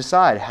have to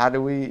decide, how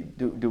do we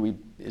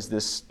is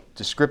this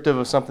descriptive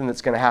of something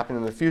that's going to happen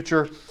in the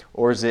future,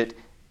 or is it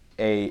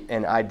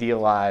an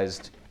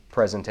idealized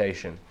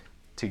presentation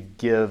to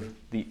give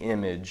the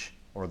image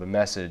or the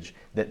message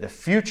that the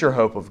future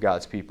hope of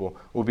God's people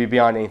will be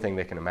beyond anything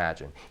they can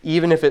imagine,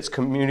 even if it's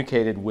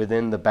communicated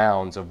within the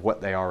bounds of what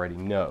they already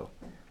know,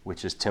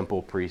 which is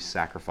temple, priests,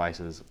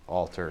 sacrifices,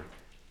 altar,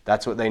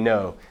 That's what they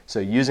know. So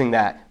using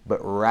that, but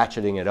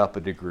ratcheting it up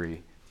a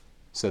degree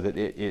so that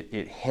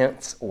it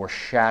hints or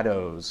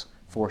foreshadows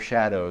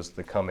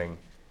the coming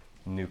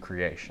new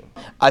creation.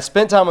 I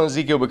spent time on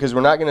Ezekiel because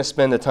we're not going to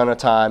spend a ton of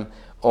time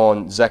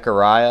on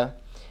Zechariah,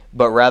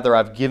 but rather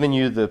I've given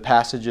you the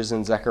passages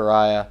in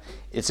Zechariah.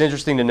 It's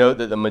interesting to note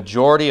that the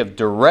majority of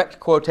direct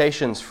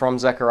quotations from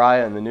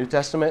Zechariah in the New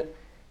Testament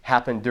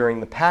happened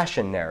during the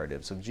passion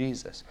narratives of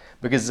Jesus,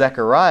 because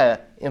Zechariah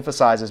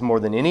emphasizes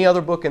more than any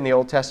other book in the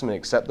Old Testament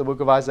except the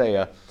book of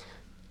Isaiah,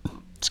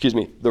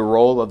 the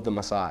role of the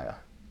Messiah,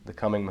 the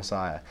coming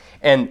Messiah.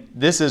 And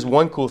this is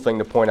one cool thing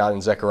to point out in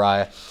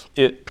Zechariah.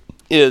 It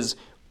is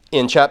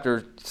in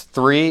chapter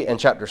 3 and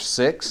chapter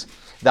 6,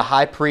 the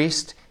high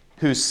priest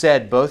who's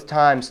said both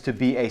times to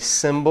be a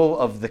symbol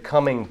of the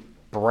coming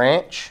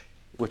branch,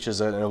 which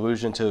is an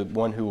allusion to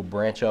one who will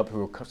branch up,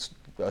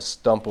 a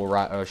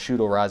shoot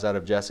will rise out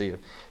of Jesse,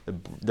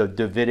 the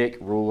Davidic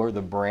ruler,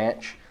 the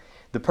branch.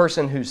 The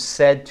person who's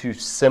said to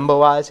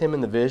symbolize him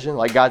in the vision,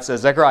 like God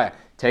says, Zechariah,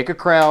 take a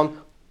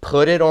crown,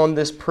 put it on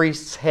this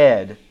priest's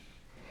head.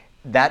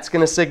 That's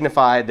going to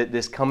signify that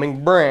this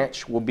coming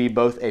branch will be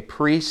both a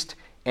priest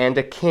and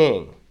a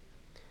king.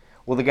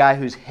 Well, the guy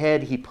whose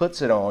head he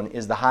puts it on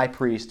is the high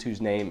priest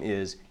whose name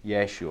is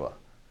Yeshua,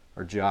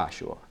 or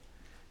Joshua.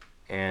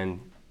 And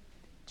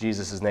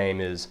Jesus'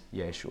 name is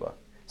Yeshua.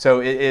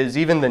 So it is,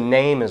 even the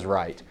name is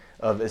right,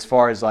 of as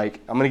far as like,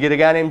 I'm going to get a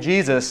guy named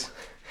Jesus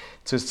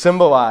to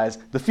symbolize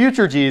the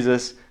future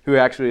Jesus who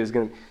actually is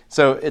going to.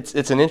 So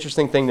it's an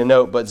interesting thing to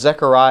note. But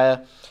Zechariah,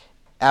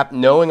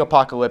 knowing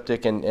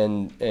apocalyptic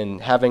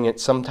and having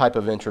it some type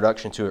of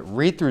introduction to it,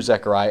 read through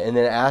Zechariah and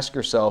then ask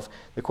yourself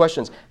the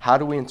questions: how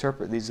do we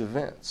interpret these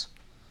events?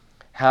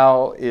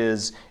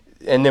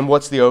 And then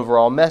what's the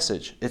overall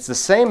message? It's the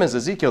same as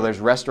Ezekiel. There's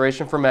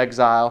restoration from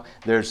exile,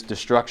 there's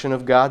destruction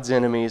of God's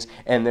enemies,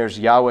 and there's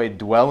Yahweh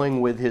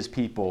dwelling with his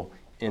people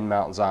in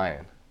Mount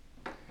Zion.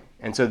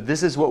 And so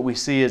this is what we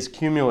see as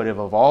cumulative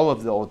of all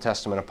of the Old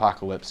Testament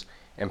apocalypse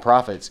and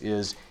prophets,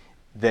 is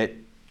that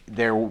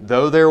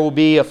though there will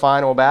be a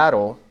final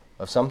battle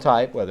of some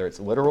type, whether it's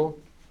literal,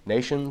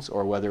 nations,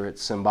 or whether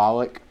it's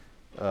symbolic,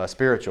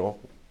 spiritual,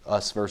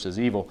 us versus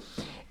evil,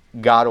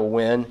 God will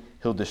win.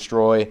 He'll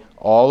destroy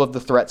all of the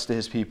threats to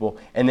his people,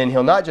 and then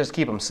he'll not just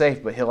keep them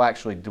safe, but he'll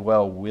actually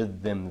dwell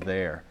with them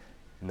there,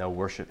 and they'll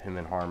worship him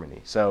in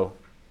harmony. So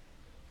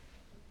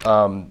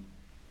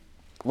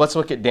let's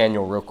look at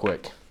Daniel real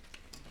quick.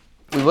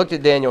 We looked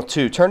at Daniel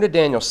 2. Turn to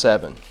Daniel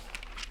 7.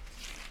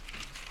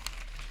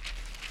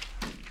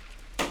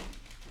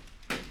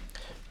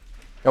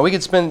 Now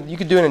you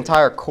could do an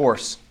entire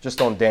course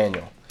just on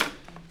Daniel.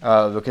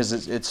 Because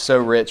it's so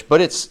rich. But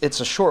it's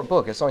a short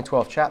book. It's only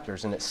 12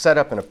 chapters, and it's set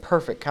up in a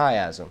perfect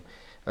chiasm,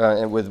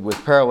 and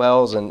with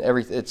parallels and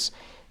everything.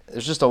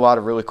 There's just a lot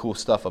of really cool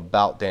stuff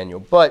about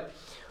Daniel. But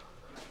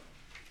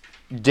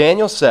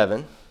Daniel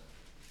 7,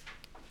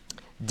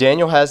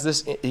 Daniel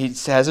he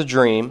has a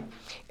dream,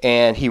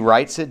 and he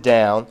writes it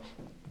down.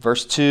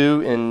 Verse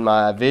 2, in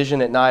my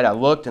vision at night I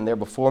looked, and there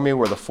before me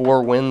were the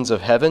four winds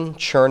of heaven,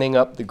 churning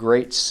up the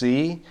great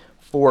sea.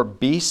 4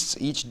 beasts,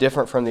 each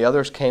different from the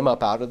others, came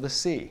up out of the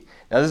sea.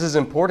 Now this is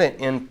important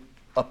in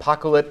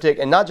apocalyptic,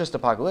 and not just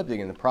apocalyptic,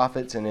 in the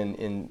prophets and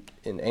in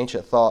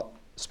ancient thought,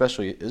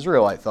 especially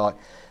Israelite thought.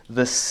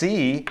 The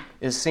sea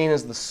is seen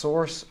as the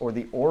source or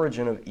the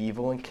origin of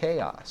evil and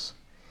chaos.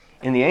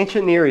 In the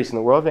ancient Near East, in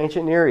the world of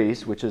ancient Near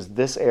East, which is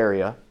this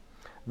area,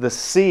 the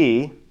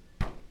sea,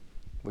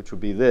 which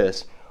would be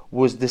this,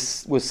 was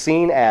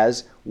seen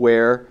as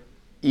where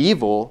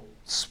evil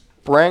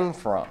sprang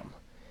from.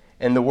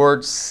 And the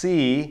word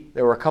sea,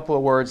 there were a couple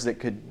of words that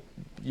could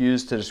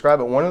use to describe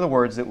it. One of the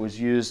words that was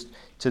used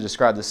to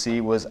describe the sea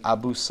was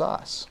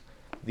abusas,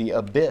 the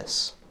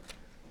abyss.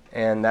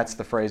 And that's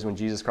the phrase when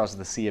Jesus crosses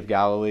the Sea of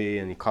Galilee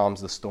and he calms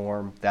the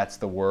storm. That's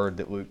the word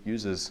that Luke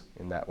uses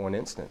in that one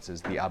instance,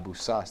 is the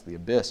abusas, the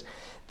abyss.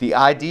 The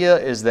idea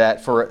is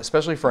that,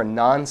 especially for a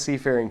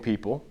non-seafaring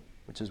people,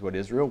 which is what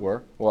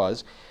Israel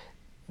was,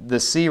 the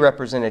sea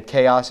represented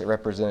chaos, it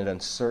represented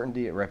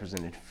uncertainty, it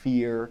represented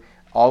fear.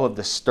 All of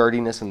the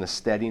sturdiness and the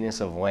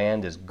steadiness of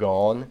land is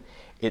gone.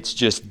 It's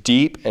just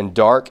deep and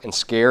dark and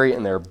scary,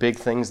 and there are big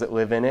things that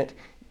live in it.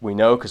 We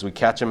know because we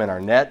catch them in our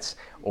nets,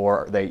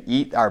 or they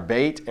eat our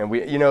bait, and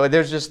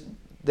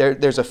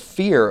there's a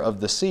fear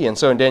of the sea. And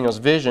so in Daniel's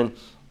vision,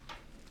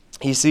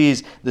 he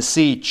sees the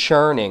sea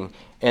churning,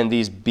 and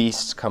these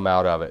beasts come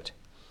out of it.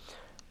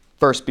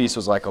 First beast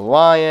was like a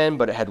lion,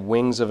 but it had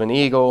wings of an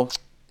eagle.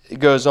 It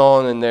goes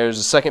on, and there's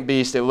a second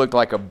beast. It looked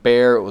like a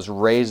bear. It was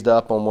raised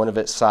up on one of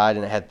its side,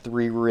 and it had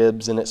 3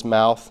 ribs in its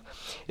mouth.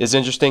 It's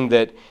interesting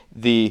that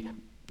the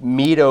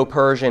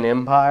Medo-Persian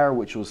Empire,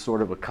 which was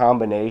sort of a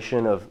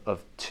combination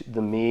of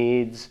the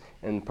Medes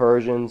and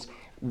Persians,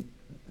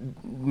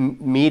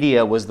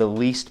 Media was the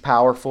least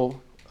powerful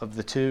of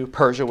the two.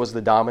 Persia was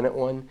the dominant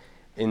one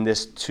in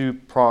this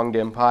 2-pronged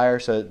empire.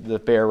 So the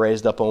bear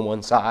raised up on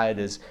one side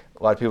is,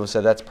 a lot of people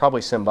said that's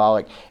probably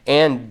symbolic.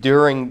 And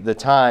during the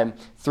time,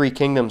 3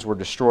 kingdoms were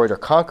destroyed or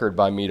conquered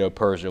by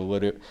Medo-Persia,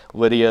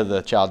 Lydia,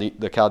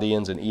 the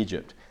Chaldeans, and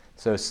Egypt.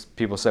 So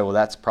people say, well,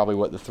 that's probably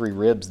what the 3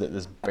 ribs that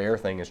this bear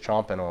thing is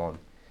chomping on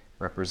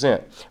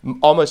represent.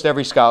 Almost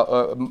every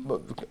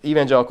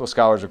evangelical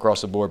scholars across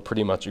the board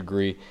pretty much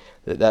agree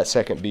that that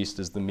second beast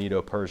is the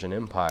Medo-Persian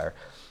Empire.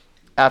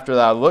 After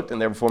that I looked,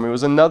 and there before me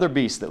was another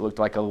beast that looked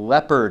like a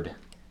leopard.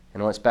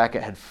 And on its back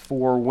it had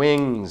 4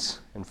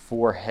 wings and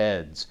 4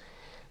 heads.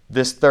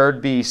 This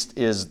third beast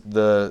is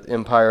the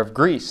Empire of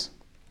Greece.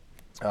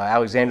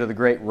 Alexander the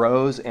Great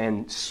rose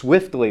and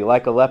swiftly,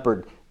 like a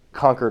leopard,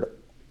 conquered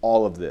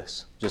all of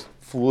this. Just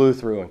flew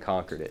through and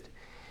conquered it.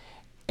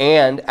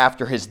 And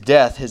after his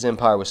death, his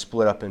empire was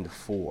split up into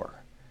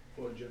 4.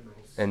 4 generals.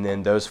 And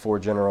then those 4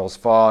 generals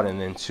fought, and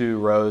then 2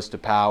 rose to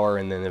power,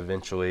 and then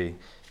eventually,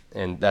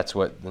 and that's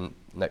what the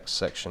next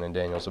section in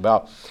Daniel is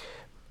about.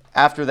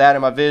 After that,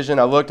 in my vision,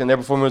 I looked, and there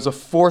before me was a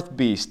 4th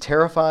beast,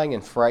 terrifying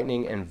and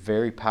frightening and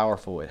very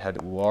powerful. It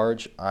had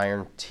large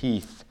iron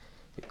teeth.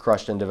 It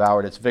crushed and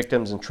devoured its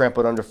victims and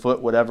trampled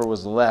underfoot whatever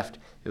was left.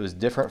 It was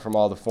different from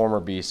all the former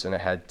beasts, and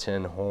it had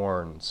 10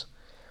 horns.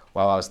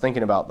 While I was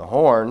thinking about the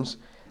horns,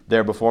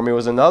 there before me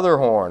was another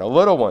horn, a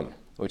little one,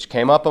 which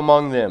came up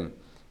among them,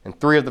 and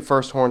 3 of the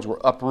first horns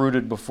were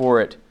uprooted before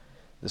it.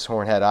 This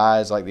horn had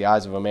eyes like the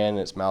eyes of a man,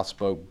 and its mouth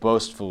spoke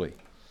boastfully.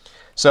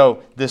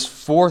 So this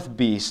 4th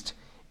beast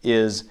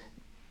is,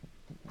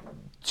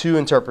 2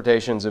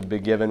 interpretations have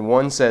been given.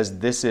 One says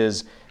this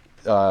is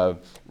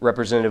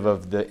representative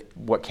of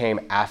what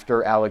came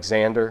after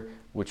Alexander,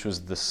 which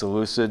was the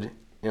Seleucid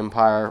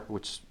Empire,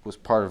 which was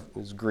part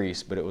of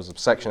Greece, but it was a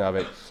section of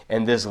it.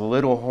 And this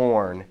little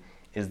horn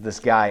is this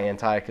guy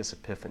Antiochus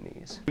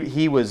Epiphanes.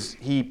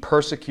 He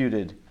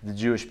persecuted the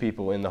Jewish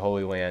people in the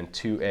Holy Land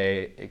to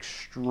an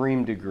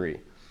extreme degree.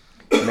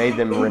 Made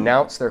them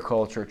renounce their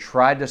culture,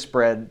 tried to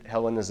spread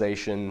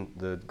Hellenization,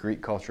 the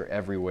Greek culture,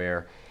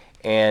 everywhere.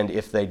 And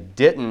if they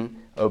didn't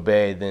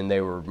obey, then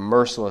they were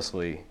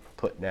mercilessly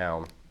put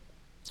down.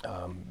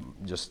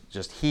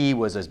 Just he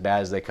was as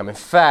bad as they come. In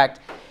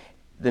fact,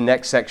 the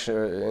next section,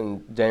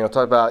 and Daniel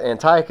talked about,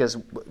 Antiochus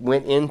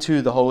went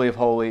into the Holy of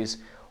Holies,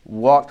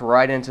 walked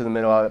right into the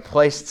middle of it,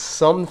 placed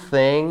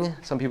something,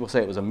 some people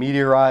say it was a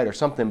meteorite or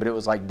something, but it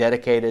was like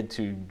dedicated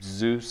to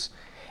Zeus,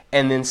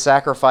 and then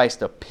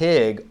sacrificed a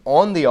pig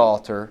on the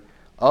altar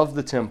of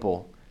the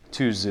temple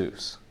to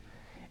Zeus.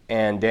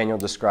 And Daniel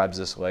describes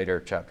this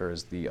later chapter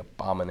as the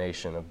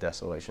abomination of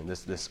desolation.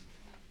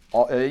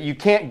 You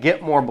can't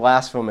get more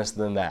blasphemous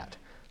than that.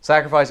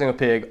 Sacrificing a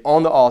pig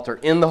on the altar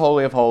in the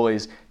Holy of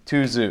Holies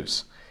to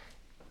Zeus.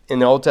 In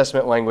the Old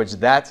Testament language,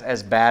 that's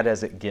as bad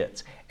as it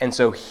gets. And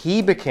so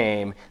he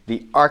became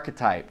the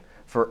archetype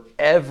for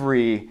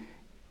every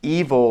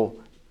evil,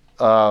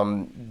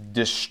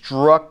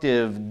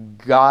 destructive,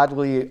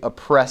 godly,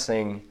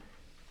 oppressing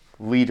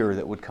leader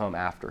that would come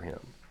after him.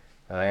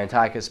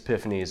 Antiochus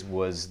Epiphanes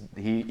was,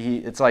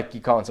 it's like you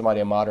calling somebody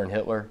a modern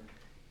Hitler.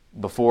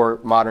 Before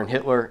modern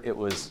Hitler, it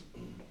was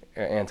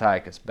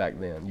Antiochus back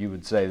then. You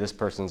would say this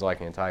person's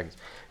like Antiochus,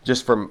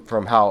 just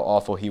from how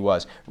awful he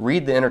was.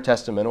 Read the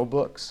intertestamental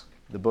books,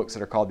 the books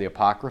that are called the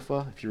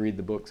Apocrypha. If you read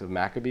the books of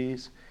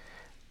Maccabees,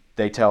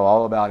 they tell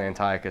all about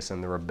Antiochus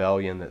and the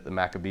rebellion that the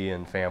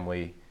Maccabean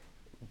family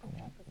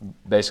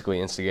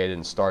basically instigated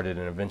and started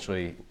and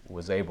eventually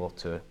was able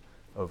to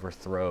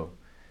overthrow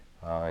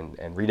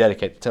and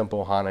rededicate the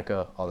temple,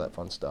 Hanukkah, all that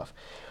fun stuff.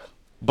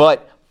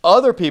 But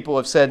other people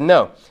have said,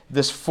 no,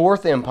 this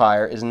 4th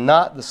empire is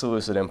not the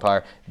Seleucid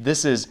Empire.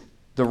 This is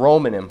the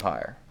Roman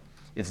Empire.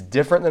 It's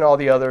different than all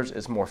the others.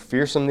 It's more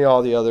fearsome than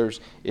all the others.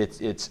 It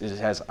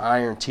has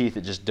iron teeth.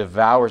 It just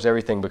devours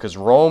everything because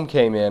Rome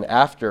came in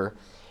after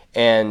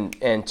and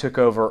took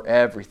over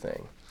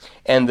everything.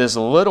 And this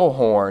little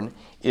horn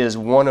is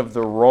one of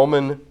the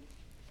Roman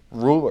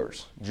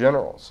rulers,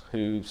 generals,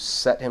 who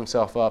set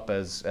himself up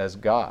as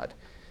God.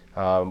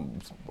 Or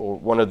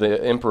one of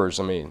the emperors,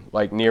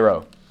 like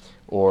Nero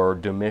or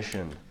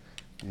Domitian,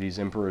 these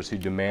emperors who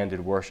demanded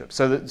worship.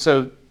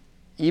 So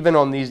even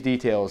on these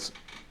details,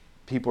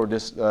 people are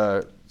just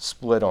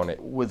split on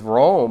it. With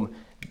Rome,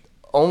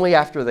 only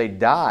after they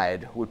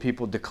died would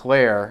people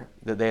declare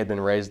that they had been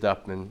raised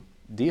up and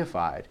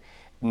deified.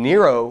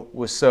 Nero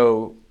was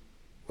so,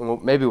 well,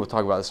 maybe we'll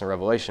talk about this in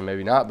Revelation,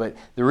 maybe not, but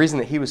the reason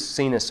that he was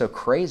seen as so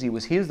crazy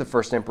was he was the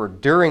first emperor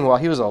while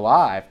he was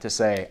alive to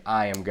say,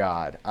 I am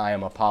God, I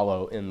am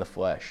Apollo in the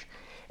flesh.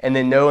 And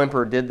then no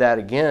emperor did that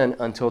again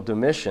until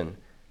Domitian,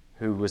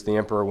 who was the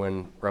emperor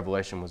when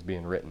Revelation was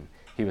being written.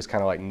 He was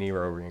kind of like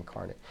Nero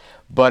reincarnate.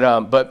 But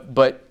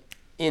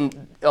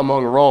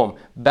among Rome,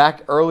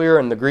 back earlier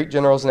in the Greek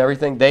generals and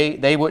everything,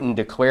 they wouldn't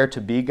declare to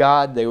be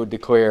God. They would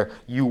declare,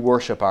 you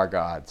worship our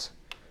gods,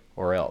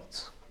 or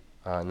else.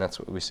 And that's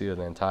what we see with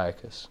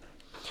Antiochus.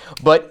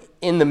 But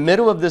in the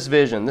middle of this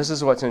vision, this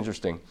is what's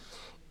interesting.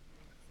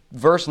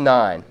 Verse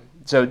 9.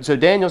 So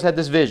Daniel's had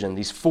this vision.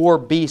 These 4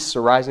 beasts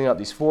are rising up,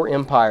 these 4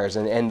 empires.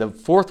 And the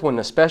 4th one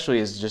especially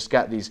has just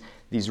got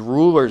these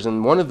rulers,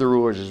 and one of the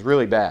rulers is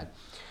really bad.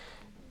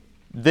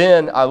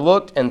 Then I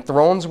looked, and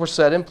thrones were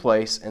set in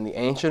place, and the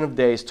Ancient of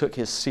Days took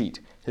his seat.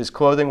 His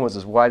clothing was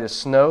as white as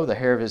snow. The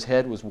hair of his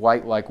head was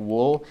white like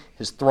wool.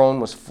 His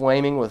throne was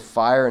flaming with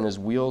fire, and his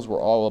wheels were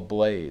all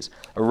ablaze.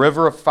 A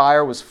river of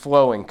fire was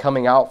flowing,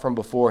 coming out from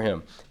before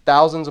him.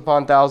 Thousands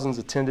upon thousands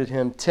attended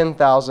him.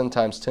 10,000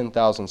 times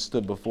 10,000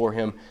 stood before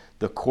him.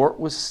 The court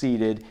was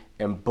seated,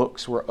 and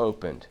books were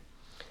opened.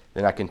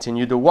 Then I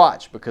continued to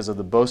watch because of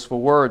the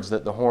boastful words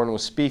that the horn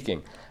was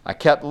speaking. I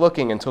kept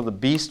looking until the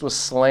beast was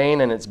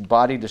slain and its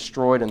body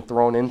destroyed and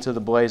thrown into the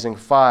blazing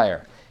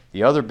fire.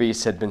 The other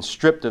beasts had been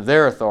stripped of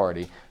their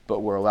authority,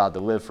 but were allowed to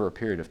live for a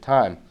period of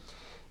time.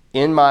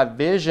 In my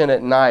vision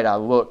at night I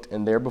looked,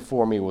 and there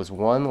before me was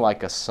one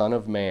like a son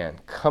of man,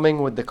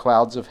 coming with the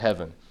clouds of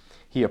heaven.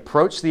 He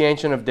approached the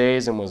Ancient of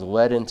Days and was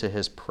led into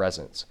his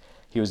presence.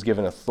 He was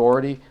given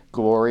authority,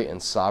 glory,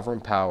 and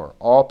sovereign power.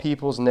 All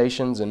peoples,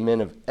 nations, and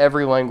men of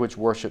every language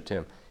worshipped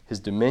him. His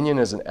dominion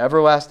is an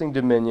everlasting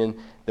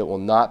dominion that will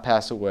not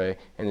pass away,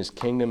 and his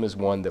kingdom is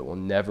one that will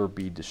never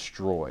be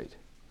destroyed.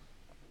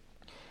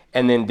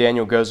 And then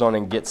Daniel goes on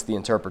and gets the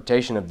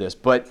interpretation of this.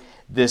 But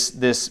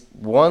this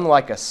one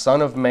like a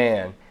son of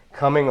man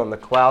coming on the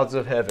clouds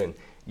of heaven,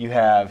 you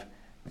have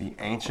the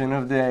Ancient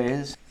of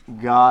Days,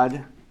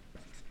 God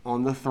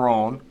on the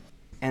throne,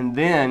 and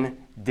then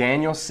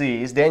Daniel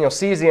sees the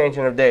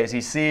Ancient of Days.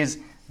 He sees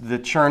the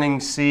churning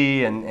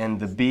sea and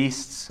the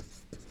beasts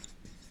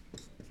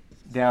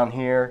down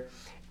here.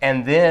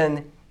 And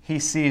then he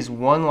sees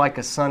one like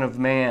a son of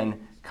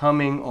man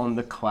coming on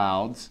the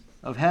clouds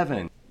of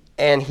heaven.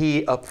 And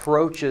he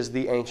approaches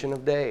the Ancient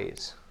of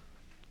Days,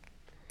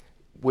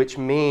 which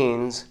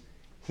means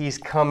he's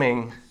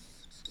coming.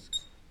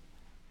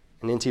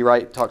 And N.T.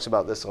 Wright talks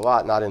about this a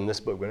lot, not in this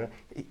book, but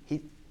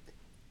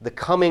the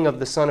coming of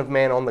the Son of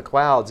Man on the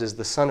clouds is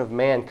the Son of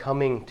Man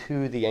coming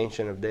to the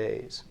Ancient of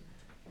Days.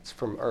 It's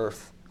from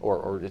earth,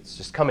 or it's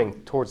just coming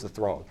towards the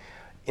throne.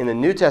 In the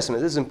New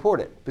Testament, this is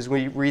important, because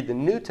when you read the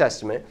New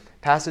Testament,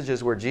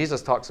 passages where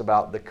Jesus talks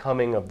about the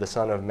coming of the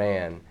Son of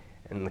Man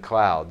in the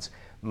clouds,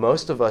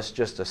 most of us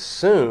just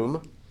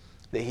assume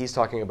that he's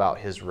talking about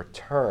his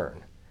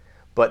return.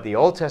 But the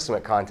Old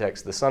Testament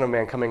context, the Son of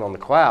Man coming on the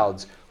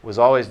clouds, was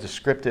always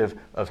descriptive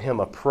of him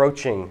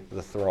approaching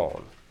the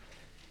throne.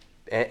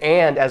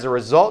 And as a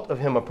result of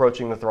him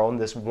approaching the throne,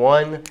 this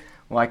one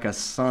like a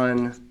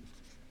son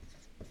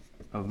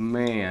of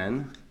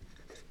man,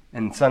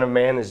 and son of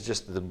man is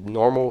just the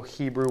normal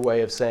Hebrew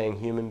way of saying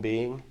human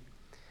being.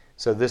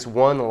 So this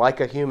one like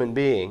a human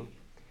being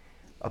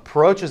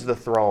approaches the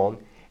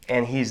throne,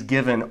 and he's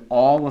given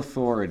all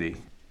authority,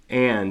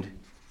 and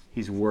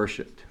he's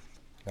worshipped.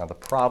 Now the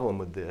problem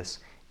with this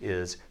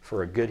is,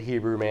 for a good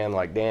Hebrew man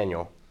like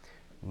Daniel,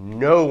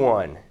 no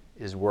one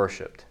is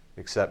worshipped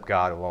except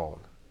God alone.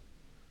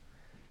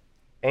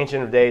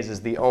 Ancient of Days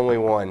is the only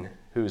one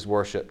who's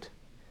worshipped.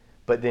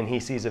 But then he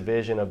sees a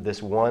vision of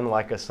this one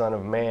like a son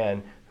of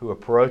man who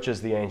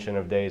approaches the Ancient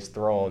of Days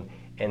throne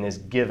and is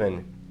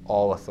given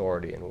all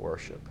authority and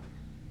worship.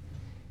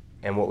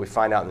 And what we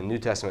find out in the New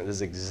Testament, this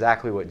is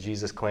exactly what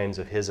Jesus claims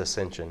of his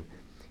ascension.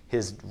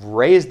 His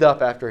raised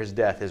up after his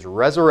death, his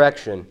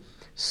resurrection,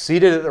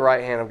 seated at the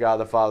right hand of God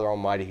the Father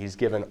Almighty. He's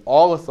given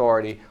all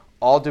authority,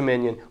 all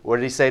dominion. What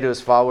did he say to his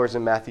followers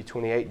in Matthew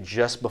 28,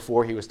 just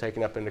before he was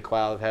taken up into the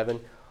cloud of heaven?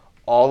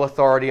 All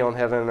authority on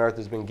heaven and earth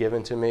has been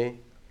given to me.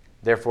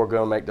 Therefore,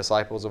 go and make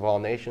disciples of all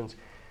nations.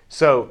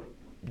 So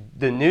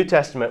the New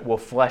Testament will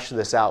flesh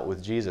this out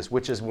with Jesus,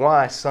 which is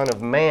why Son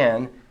of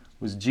Man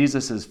was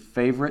Jesus'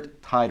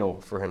 favorite title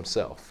for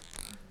himself.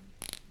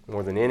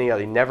 More than any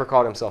other. He never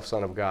called himself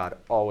Son of God,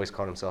 always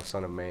called himself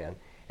Son of Man.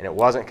 And it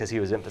wasn't because he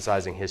was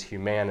emphasizing his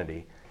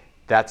humanity.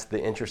 That's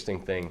the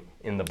interesting thing.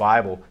 In the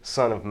Bible,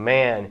 Son of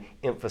Man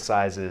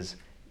emphasizes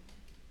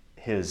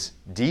his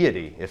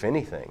deity, if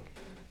anything,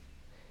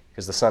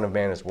 because the Son of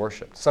Man is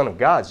worshipped. Son of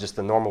God is just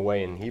the normal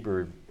way in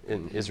Hebrew,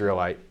 in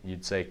Israelite,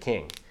 you'd say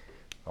king.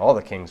 All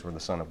the kings were the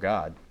Son of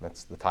God.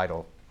 That's the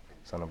title,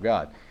 Son of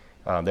God.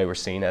 They were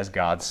seen as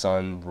God's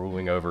son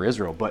ruling over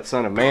Israel. But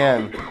Son of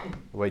Man,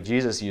 the way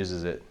Jesus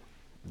uses it,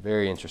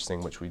 very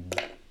interesting, which we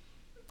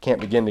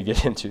can't begin to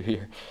get into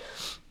here.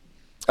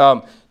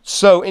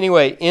 So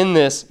anyway, in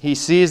this, he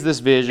sees this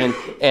vision,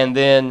 and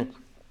then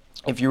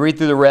if you read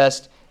through the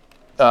rest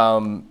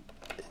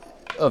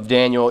of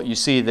Daniel, you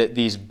see that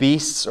these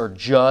beasts are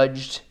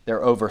judged,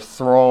 they're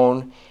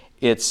overthrown.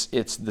 It's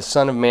the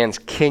Son of Man's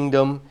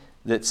kingdom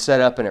that's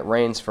set up, and it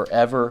reigns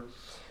forever.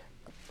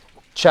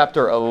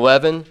 Chapter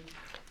 11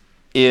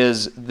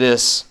 is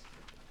this.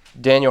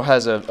 Daniel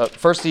has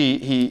first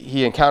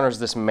he encounters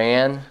this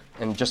man,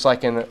 and just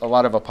like in a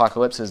lot of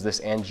apocalypses, this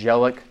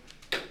angelic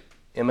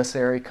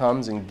emissary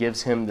comes and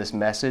gives him this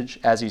message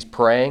as he's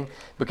praying,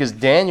 because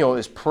Daniel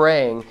is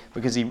praying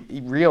because he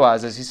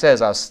realizes, he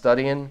says, I was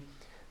studying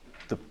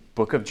the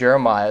book of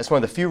Jeremiah. It's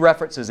one of the few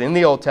references in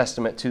the Old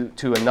Testament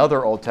to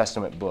another Old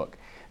Testament book.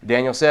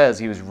 Daniel says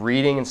he was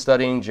reading and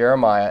studying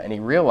Jeremiah, and he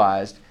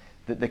realized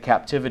that the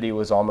captivity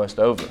was almost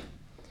over.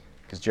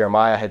 Because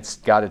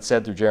God had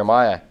said through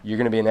Jeremiah, you're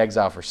going to be in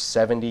exile for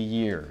 70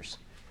 years.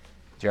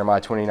 Jeremiah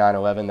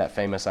 29:11, that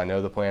famous, I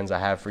know the plans I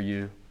have for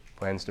you,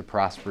 plans to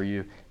prosper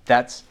you.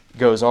 That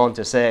goes on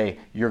to say,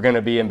 you're going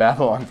to be in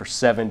Babylon for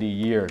 70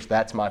 years.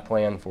 That's my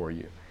plan for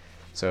you.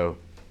 So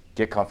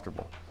get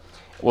comfortable.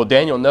 Well,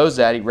 Daniel knows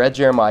that. He read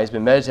Jeremiah. He's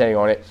been meditating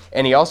on it.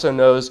 And he also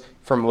knows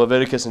from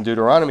Leviticus and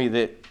Deuteronomy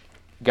that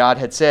God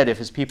had said if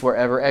his people are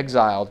ever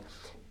exiled,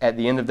 at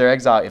the end of their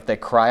exile, if they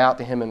cry out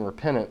to him in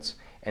repentance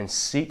and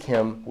seek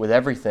him with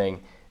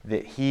everything,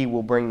 that he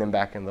will bring them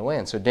back into the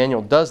land. So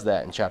Daniel does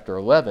that in chapter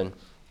 11.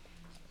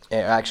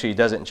 And actually, he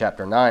does it in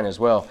chapter 9 as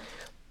well.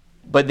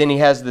 But then he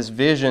has this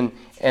vision,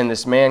 and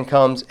this man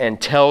comes and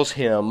tells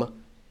him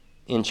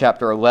in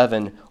chapter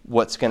 11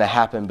 what's going to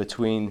happen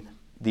between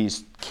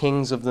these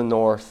kings of the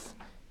north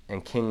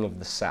and king of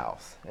the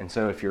south. And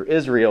so if you're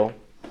Israel,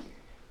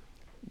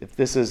 if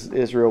this is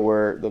Israel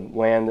where the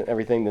land and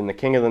everything, then the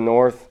king of the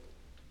north,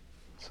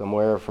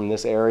 somewhere from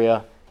this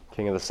area,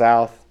 king of the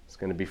south, is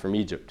going to be from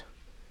Egypt.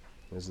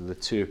 Those are the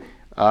two.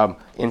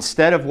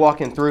 Instead of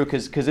walking through,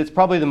 because it's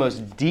probably the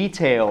most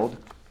detailed,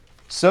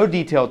 so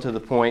detailed to the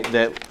point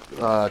that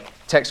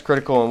text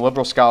critical and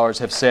liberal scholars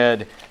have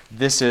said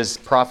this is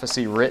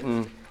prophecy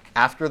written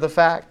after the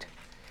fact,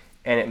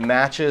 and it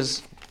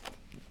matches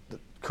the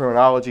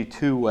chronology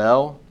too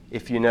well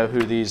if you know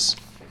who these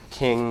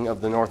king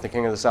of the north and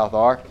king of the south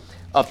are,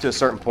 up to a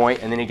certain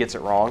point, and then he gets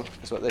it wrong,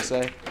 is what they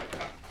say.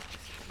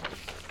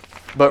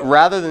 But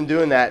rather than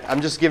doing that,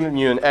 I'm just giving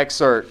you an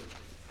excerpt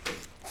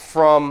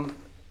from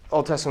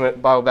Old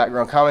Testament Bible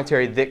background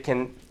commentary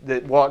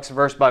that walks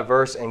verse by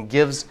verse and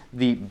gives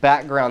the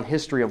background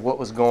history of what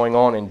was going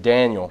on in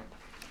Daniel,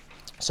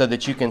 so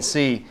that you can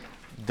see,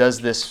 does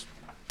this,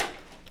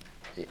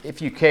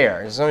 if you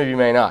care, some of you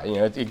may not,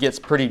 it gets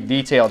pretty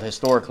detailed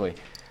historically,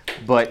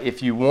 but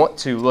if you want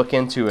to look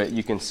into it,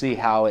 you can see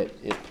how it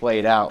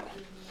played out.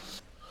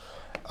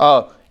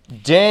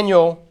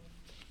 Daniel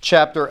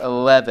chapter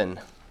 11.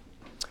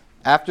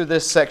 After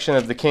this section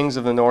of the kings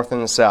of the north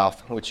and the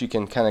south, which you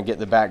can kind of get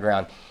the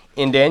background,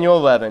 in Daniel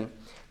 11,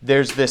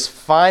 there's this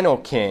final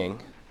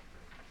king,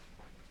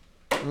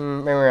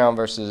 maybe around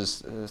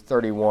verses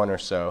 31 or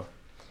so.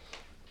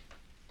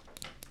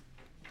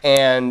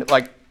 And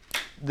like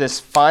this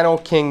final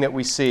king that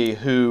we see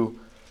who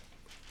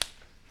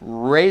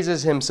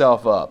raises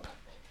himself up,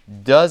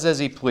 does as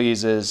he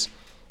pleases.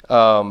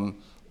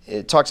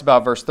 It talks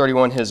about verse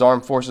 31, his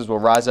armed forces will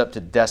rise up to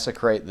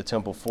desecrate the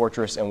temple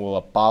fortress and will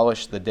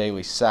abolish the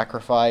daily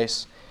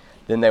sacrifice.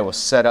 Then they will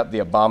set up the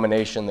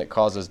abomination that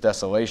causes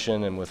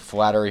desolation, and with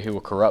flattery he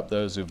will corrupt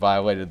those who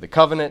violated the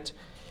covenant.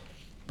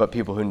 But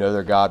people who know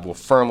their God will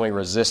firmly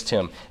resist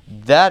him.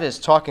 That is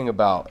talking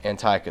about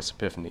Antiochus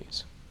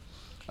Epiphanes.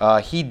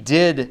 He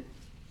did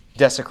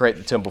desecrate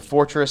the temple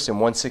fortress in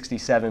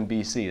 167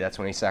 BC. That's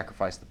when he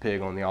sacrificed the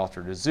pig on the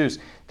altar to Zeus.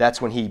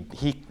 That's when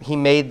he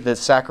made the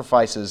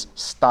sacrifices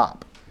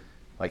stop.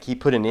 Like he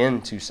put an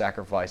end to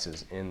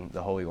sacrifices in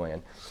the Holy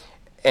Land.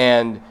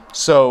 And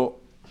so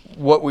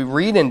what we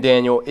read in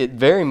Daniel, it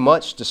very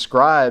much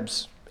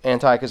describes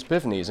Antiochus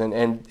Epiphanes.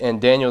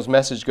 And Daniel's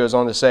message goes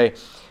on to say,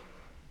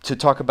 to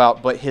talk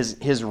about, but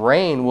his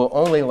reign will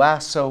only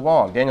last so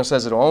long. Daniel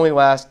says it will only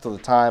last till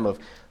the time of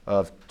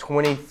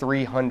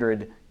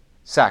 2,300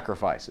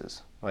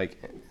 sacrifices, like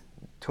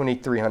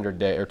 2,300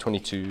 days, or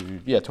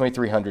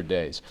 2,300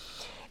 days.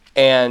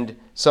 And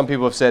some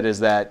people have said is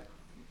that,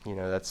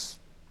 that's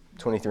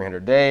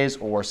 2,300 days,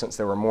 or since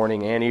there were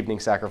morning and evening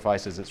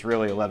sacrifices, it's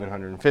really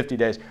 1,150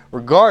 days.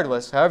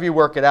 Regardless, however you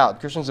work it out,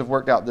 Christians have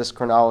worked out this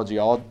chronology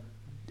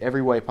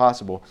every way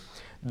possible.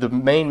 The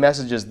main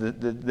message is that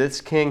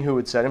this king who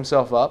would set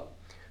himself up,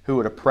 who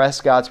would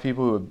oppress God's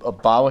people, who would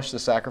abolish the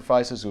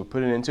sacrifices, who would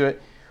put it into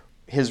it,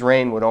 his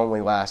reign would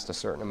only last a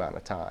certain amount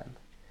of time.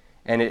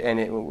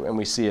 And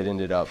we see it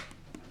ended up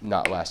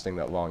not lasting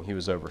that long. He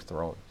was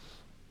overthrown.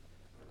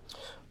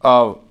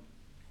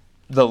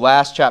 The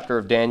last chapter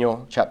of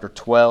Daniel, chapter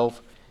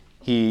 12,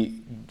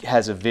 he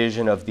has a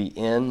vision of the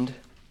end,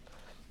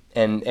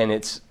 and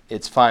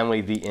it's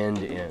finally the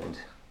end.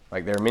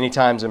 Like there are many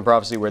times in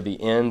prophecy where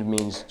the end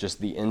means just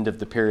the end of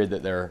the period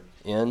that they're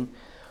in,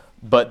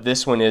 but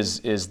this one is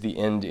the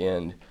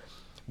end,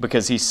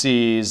 because he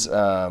sees,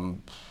 where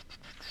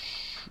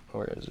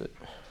is it?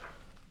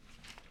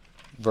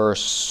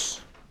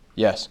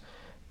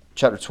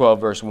 Chapter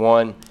 12, verse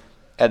 1.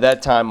 At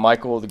that time,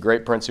 Michael, the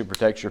great prince who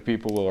protects your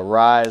people, will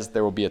arise.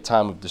 There will be a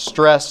time of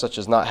distress, such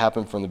as not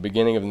happened from the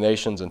beginning of the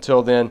nations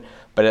until then.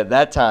 But at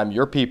that time,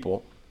 your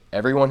people,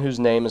 everyone whose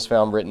name is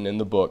found written in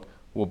the book,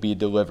 will be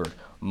delivered.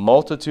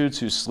 Multitudes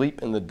who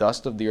sleep in the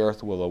dust of the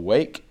earth will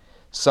awake,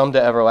 some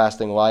to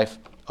everlasting life,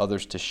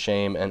 others to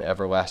shame and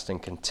everlasting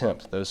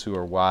contempt. Those who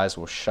are wise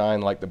will shine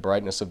like the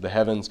brightness of the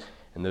heavens,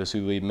 and those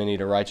who lead many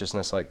to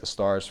righteousness like the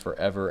stars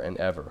forever and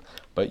ever.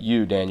 But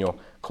you, Daniel,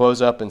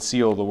 close up and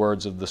seal the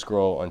words of the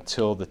scroll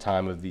until the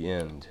time of the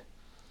end.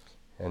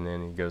 And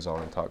then he goes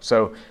on and talks.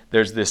 So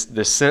there's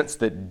this sense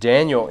that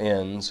Daniel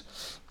ends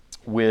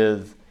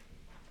with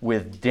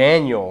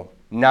Daniel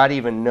not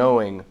even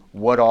knowing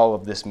what all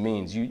of this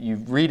means. You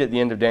read at the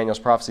end of Daniel's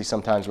prophecy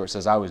sometimes where it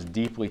says, I was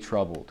deeply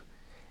troubled,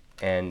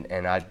 and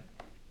I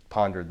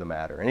pondered the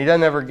matter. And he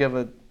doesn't ever give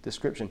a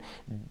description.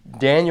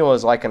 Daniel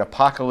is like an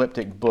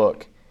apocalyptic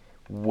book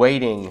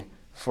waiting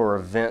for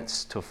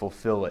events to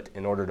fulfill it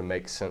in order to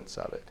make sense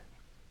of it,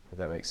 if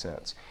that makes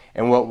sense.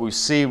 And what we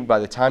see by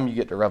the time you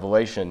get to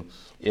Revelation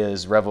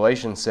is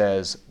Revelation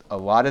says a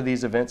lot of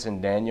these events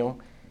in Daniel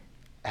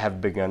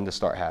have begun to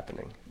start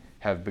happening,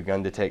 have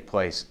begun to take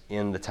place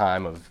in the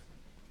time of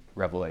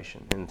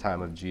Revelation, in the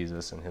time of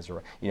Jesus and his,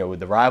 with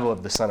the arrival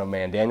of the Son of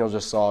Man. Daniel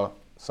just saw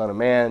Son of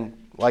Man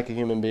like a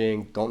human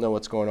being, don't know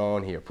what's going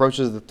on. He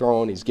approaches the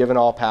throne, he's given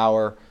all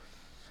power.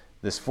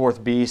 This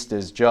fourth beast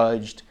is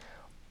judged.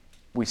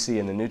 We see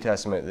in the New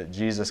Testament that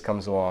Jesus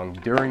comes along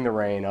during the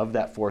reign of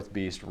that fourth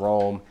beast,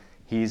 Rome.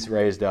 He's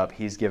raised up,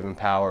 he's given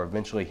power.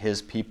 Eventually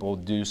his people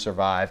do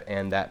survive,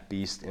 and that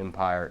beast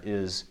empire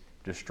is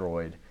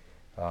destroyed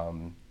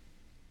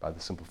by the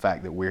simple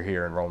fact that we're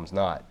here and Rome's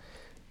not.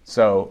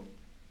 So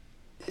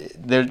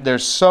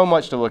there's so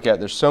much to look at.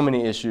 There's so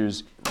many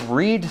issues.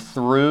 Read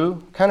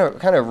through, kind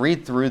of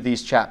read through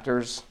these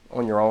chapters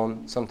on your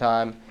own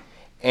sometime,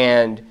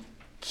 and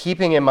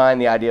keeping in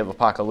mind the idea of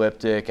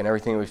apocalyptic and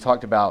everything we've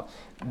talked about.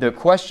 The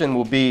question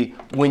will be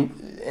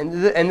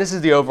and this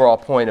is the overall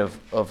point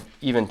of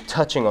even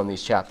touching on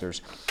these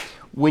chapters.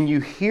 When you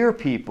hear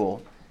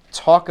people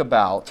talk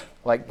about,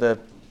 like the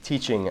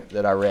teaching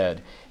that I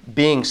read,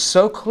 being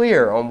so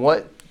clear on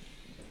what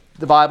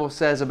the Bible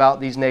says about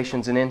these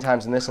nations and end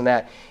times and this and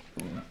that,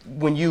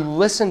 when you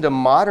listen to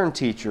modern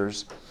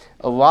teachers,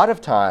 a lot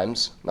of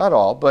times, not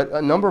all, but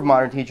a number of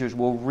modern teachers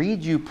will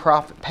read you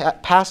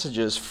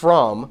passages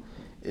from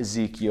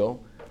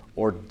Ezekiel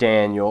or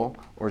Daniel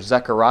or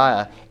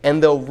Zechariah,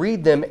 and they'll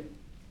read them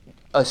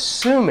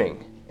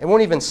assuming, and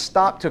won't even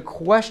stop to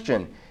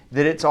question,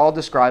 that it's all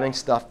describing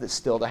stuff that's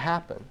still to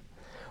happen.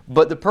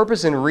 But the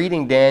purpose in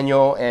reading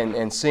Daniel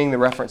and seeing the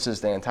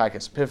references to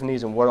Antiochus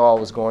Epiphanes and what all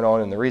was going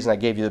on, and the reason I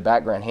gave you the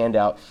background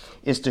handout,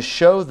 is to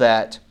show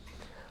that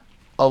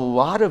a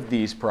lot of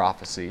these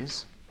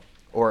prophecies,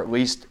 or at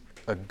least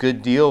a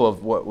good deal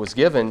of what was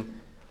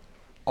given,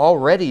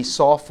 already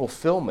saw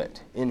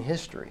fulfillment in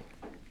history.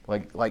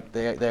 Like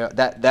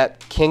that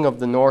king of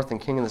the north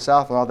and king of the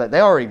south and all that, they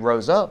already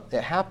rose up.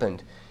 It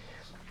happened.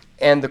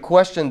 And the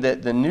question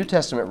that the New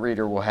Testament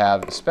reader will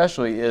have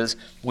especially is,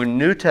 when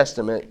New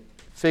Testament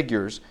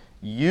figures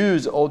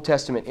use Old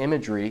Testament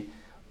imagery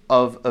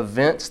of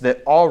events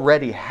that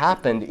already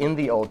happened in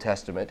the Old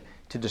Testament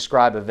to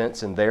describe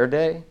events in their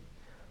day,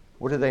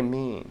 what do they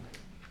mean?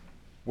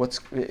 What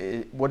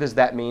does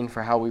that mean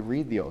for how we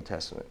read the Old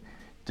Testament?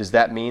 Does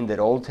that mean that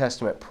Old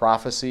Testament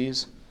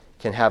prophecies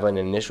can have an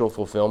initial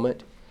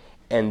fulfillment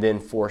and then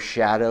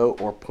foreshadow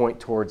or point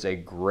towards a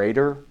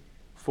greater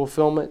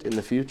fulfillment in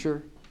the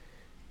future?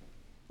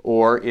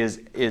 Or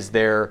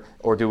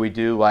or do we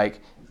do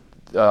like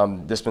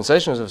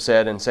dispensationalists have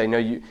said and say, no,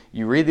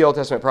 you read the Old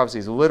Testament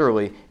prophecies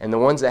literally, and the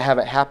ones that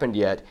haven't happened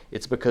yet,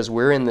 it's because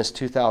we're in this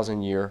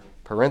 2,000-year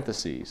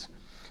parentheses.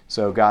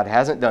 So God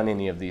hasn't done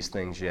any of these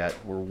things yet.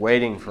 We're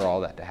waiting for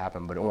all that to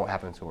happen, but it won't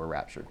happen until we're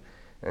raptured.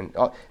 And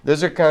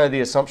those are kind of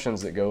the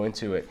assumptions that go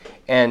into it.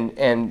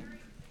 And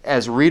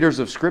as readers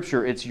of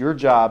Scripture, it's your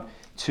job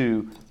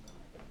to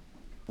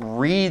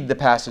read the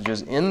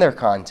passages in their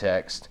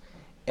context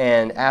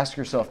and ask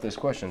yourself these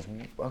questions.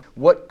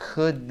 What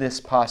could this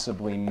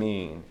possibly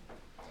mean?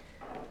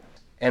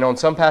 And on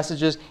some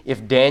passages,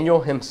 if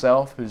Daniel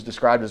himself, who's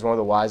described as one of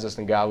the wisest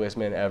and godliest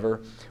men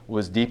ever,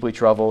 was deeply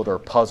troubled or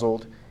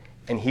puzzled,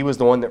 and he was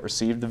the one that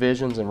received the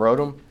visions and wrote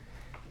them,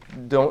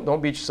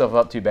 don't beat yourself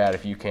up too bad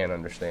if you can't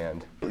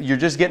understand. You're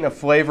just getting a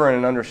flavor and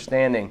an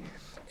understanding,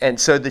 and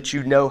so that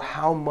you know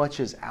how much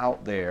is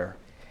out there.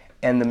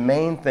 And the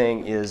main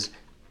thing is,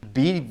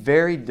 be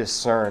very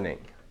discerning,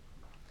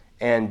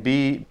 and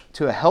be,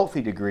 to a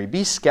healthy degree,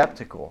 be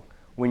skeptical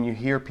when you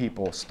hear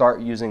people start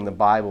using the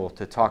Bible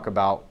to talk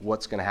about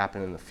what's going to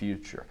happen in the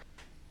future.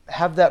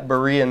 Have that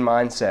Berean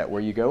mindset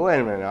where you go, wait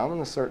a minute, I'm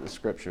going to search the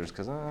Scriptures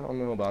because I don't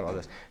know about all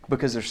this.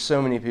 Because there's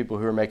so many people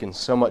who are making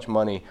so much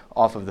money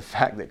off of the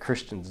fact that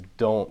Christians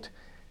don't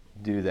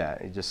do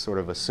that. You just sort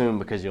of assume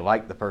because you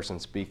like the person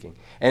speaking.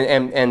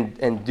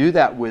 And do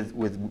that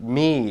with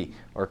me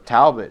or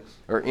Talbot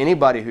or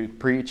anybody who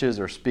preaches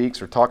or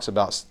speaks or talks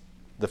about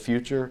the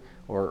future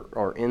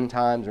or end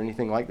times or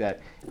anything like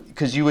that,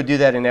 because you would do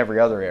that in every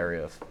other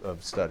area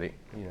of study.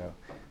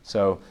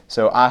 So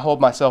I hold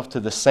myself to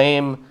the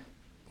same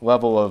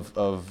level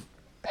of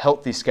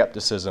healthy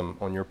skepticism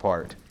on your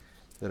part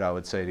that I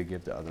would say to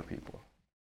give to other people.